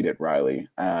just tweet at Riley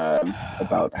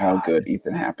about how good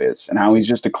Ethan Happ is and how he's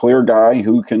just a clear guy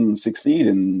who can succeed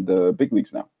in the big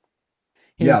leagues now.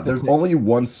 There's only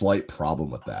one slight problem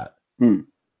with that.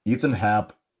 Ethan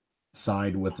Happ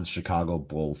signed with the Chicago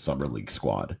Bulls Summer League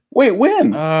squad. Wait,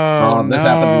 when? This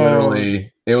happened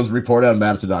literally, it was reported on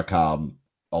Madison.com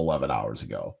 11 hours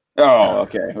ago. Oh,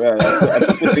 okay. Well,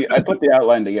 I put the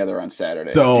outline together on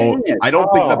Saturday. So I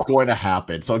don't think that's going to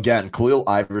happen. So again, Khalil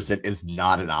Iverson is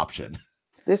not an option.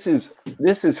 This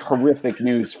is horrific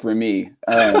news for me.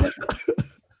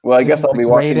 Well, I guess I'll be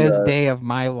watching the greatest day of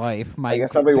my life. I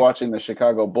guess I'll be watching the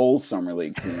Chicago Bulls Summer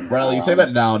League team. Riley, you say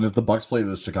that now, and if the Bucks play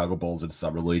the Chicago Bulls in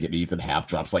Summer League and Ethan Happ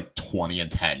drops like 20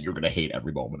 and 10, you're gonna hate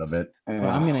every moment of it. Well,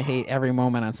 I'm gonna hate every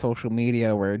moment on social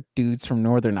media where dudes from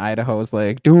Northern Idaho's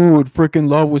like, dude, freaking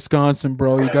love Wisconsin,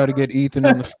 bro. You got to get Ethan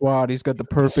on the squad. He's got the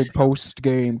perfect post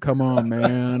game. Come on,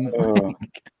 man.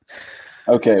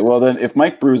 Okay, well then, if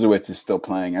Mike Bruzewicz is still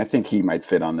playing, I think he might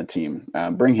fit on the team.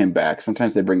 Bring him back.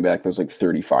 Sometimes they bring back those like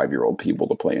 35-year-old people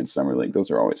to play in summer league. Those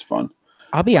are always fun.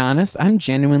 I'll be honest, I'm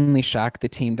genuinely shocked the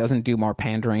team doesn't do more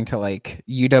pandering to like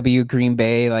UW, Green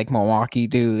Bay, like Milwaukee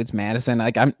dudes, Madison.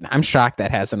 Like I'm shocked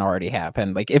that hasn't already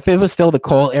happened. Like if it was still the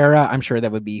Cole era, I'm sure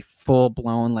that would be full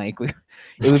blown. Like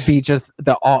it would be just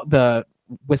the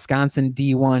Wisconsin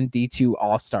D1, D2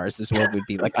 All-Stars is what it would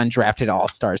be, like undrafted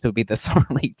All-Stars. It would be the summer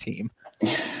league team.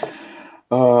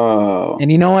 Oh, and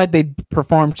you know what? They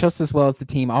perform just as well as the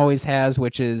team always has,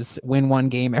 which is win one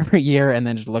game every year and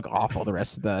then just look awful the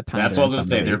rest of the time. That's what I was going to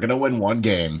say. They're going to win one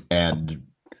game and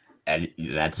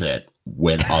that's it.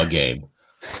 Win a game.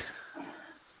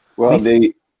 Well,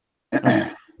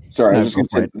 sorry, I was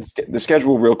just going to say the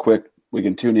schedule real quick. We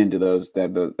can tune into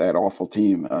that awful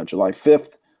team. July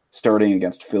 5th, starting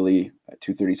against Philly at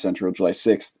 2:30 Central. July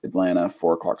 6th, Atlanta,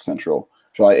 4 o'clock Central.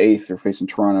 July 8th, they're facing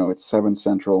Toronto at 7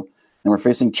 Central. And we're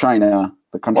facing China,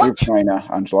 the country of China,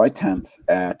 on July 10th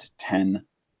at 10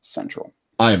 Central.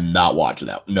 I am not watching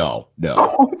that. No.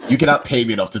 You cannot pay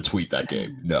me enough to tweet that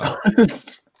game. No.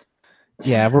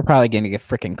 Yeah, we're probably going to get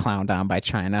freaking clowned on by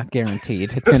China,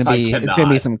 guaranteed. It's going to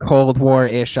be some Cold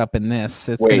War-ish up in this.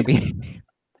 It's going to be.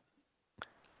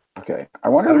 Okay,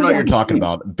 I don't know what you're talking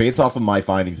about. Based off of my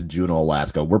findings in Juneau,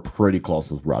 Alaska, we're pretty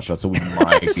close with Russia, so we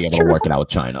might be able to work it out with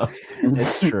China.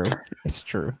 It's true. It's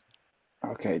true.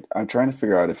 Okay, I'm trying to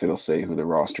figure out if it'll say who the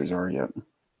rosters are yet.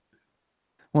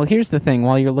 Well, here's the thing.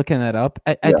 While you're looking that up,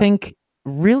 I think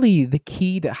really the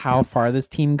key to how far this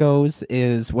team goes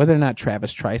is whether or not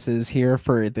Travis Trice is here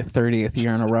for the 30th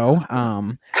year in a row.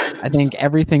 I think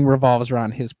everything revolves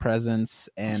around his presence,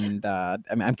 and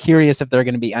I'm curious if there are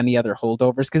going to be any other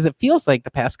holdovers, because it feels like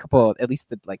the past couple, at least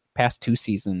the past 2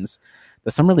 seasons, the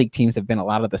summer league teams have been a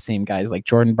lot of the same guys. Like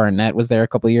Jordan Barnett was there a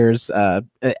couple years.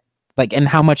 And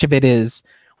how much of it is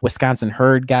Wisconsin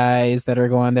Herd guys that are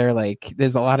going there? Like,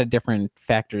 there's a lot of different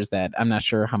factors that I'm not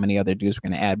sure how many other dudes we're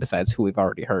going to add besides who we've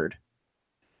already heard.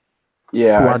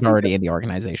 Yeah, who aren't already in the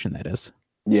organization. That is.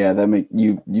 Yeah,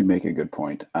 you make a good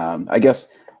point. I guess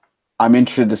I'm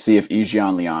interested to see if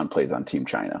Yijian Lian plays on Team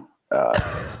China.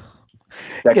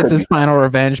 Gets his final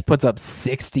revenge, puts up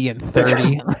 60 and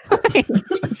 30.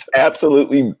 It's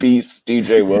absolutely beast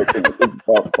DJ Wilson with his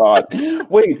tough pot.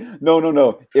 Wait,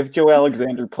 no. If Joe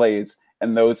Alexander plays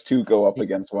and those two go up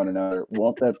against one another,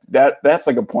 won't that's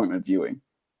like appointment viewing?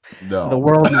 No. The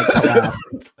world might collapse.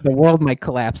 The world might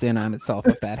collapse in on itself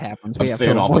if that happens. I'm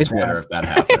staying off of Twitter if that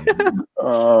happens.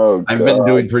 Oh, I've been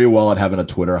doing pretty well at having a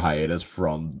Twitter hiatus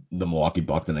from the Milwaukee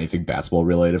Bucks and anything basketball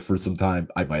related for some time.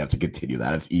 I might have to continue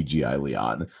that if E.G.I.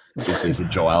 Leon just is a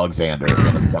Joe Alexander in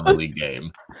a summer league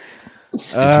game in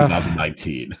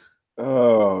 2019.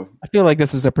 Oh, I feel like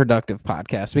this is a productive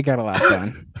podcast. We got a lot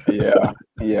done.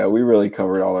 Yeah, we really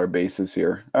covered all our bases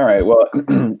here. All right, well, I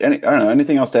don't know,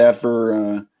 anything else to add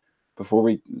for before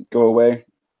we go away?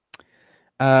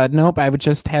 Nope. I would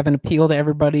just have an appeal to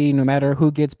everybody, no matter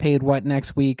who gets paid what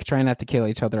next week. Try not to kill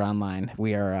each other online.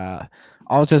 We are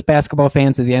all just basketball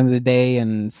fans at the end of the day,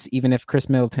 and even if Chris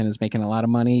Middleton is making a lot of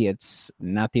money, it's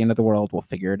not the end of the world. We'll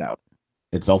figure it out.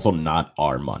 It's also not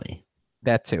our money.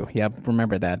 That too. Yep.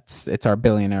 Remember that it's our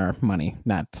billionaire money,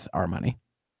 not our money.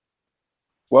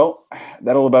 Well,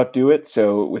 that'll about do it.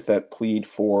 So with that plead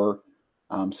for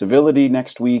civility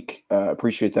next week,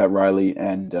 appreciate that, Riley.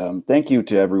 And thank you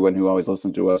to everyone who always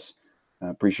listened to us.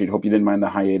 Hope you didn't mind the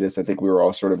hiatus. I think we were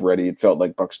all sort of ready. It felt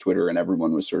like Bucks Twitter and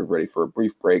everyone was sort of ready for a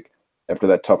brief break after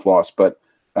that tough loss. But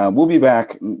we'll be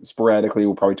back sporadically.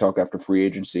 We'll probably talk after free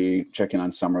agency, check in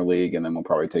on Summer League, and then we'll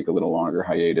probably take a little longer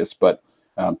hiatus. But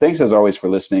thanks as always for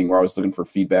listening. We're always looking for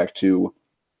feedback too.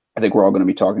 I think we're all going to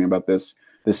be talking about this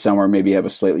summer, maybe have a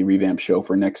slightly revamped show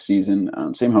for next season.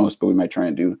 Same host, but we might try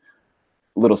and do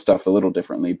little stuff a little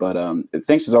differently. But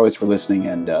thanks as always for listening,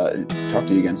 and talk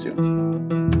to you again soon.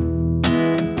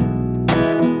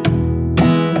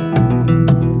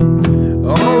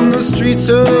 On the streets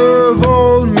of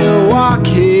old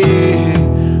Milwaukee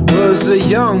was a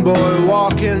young boy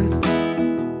walking.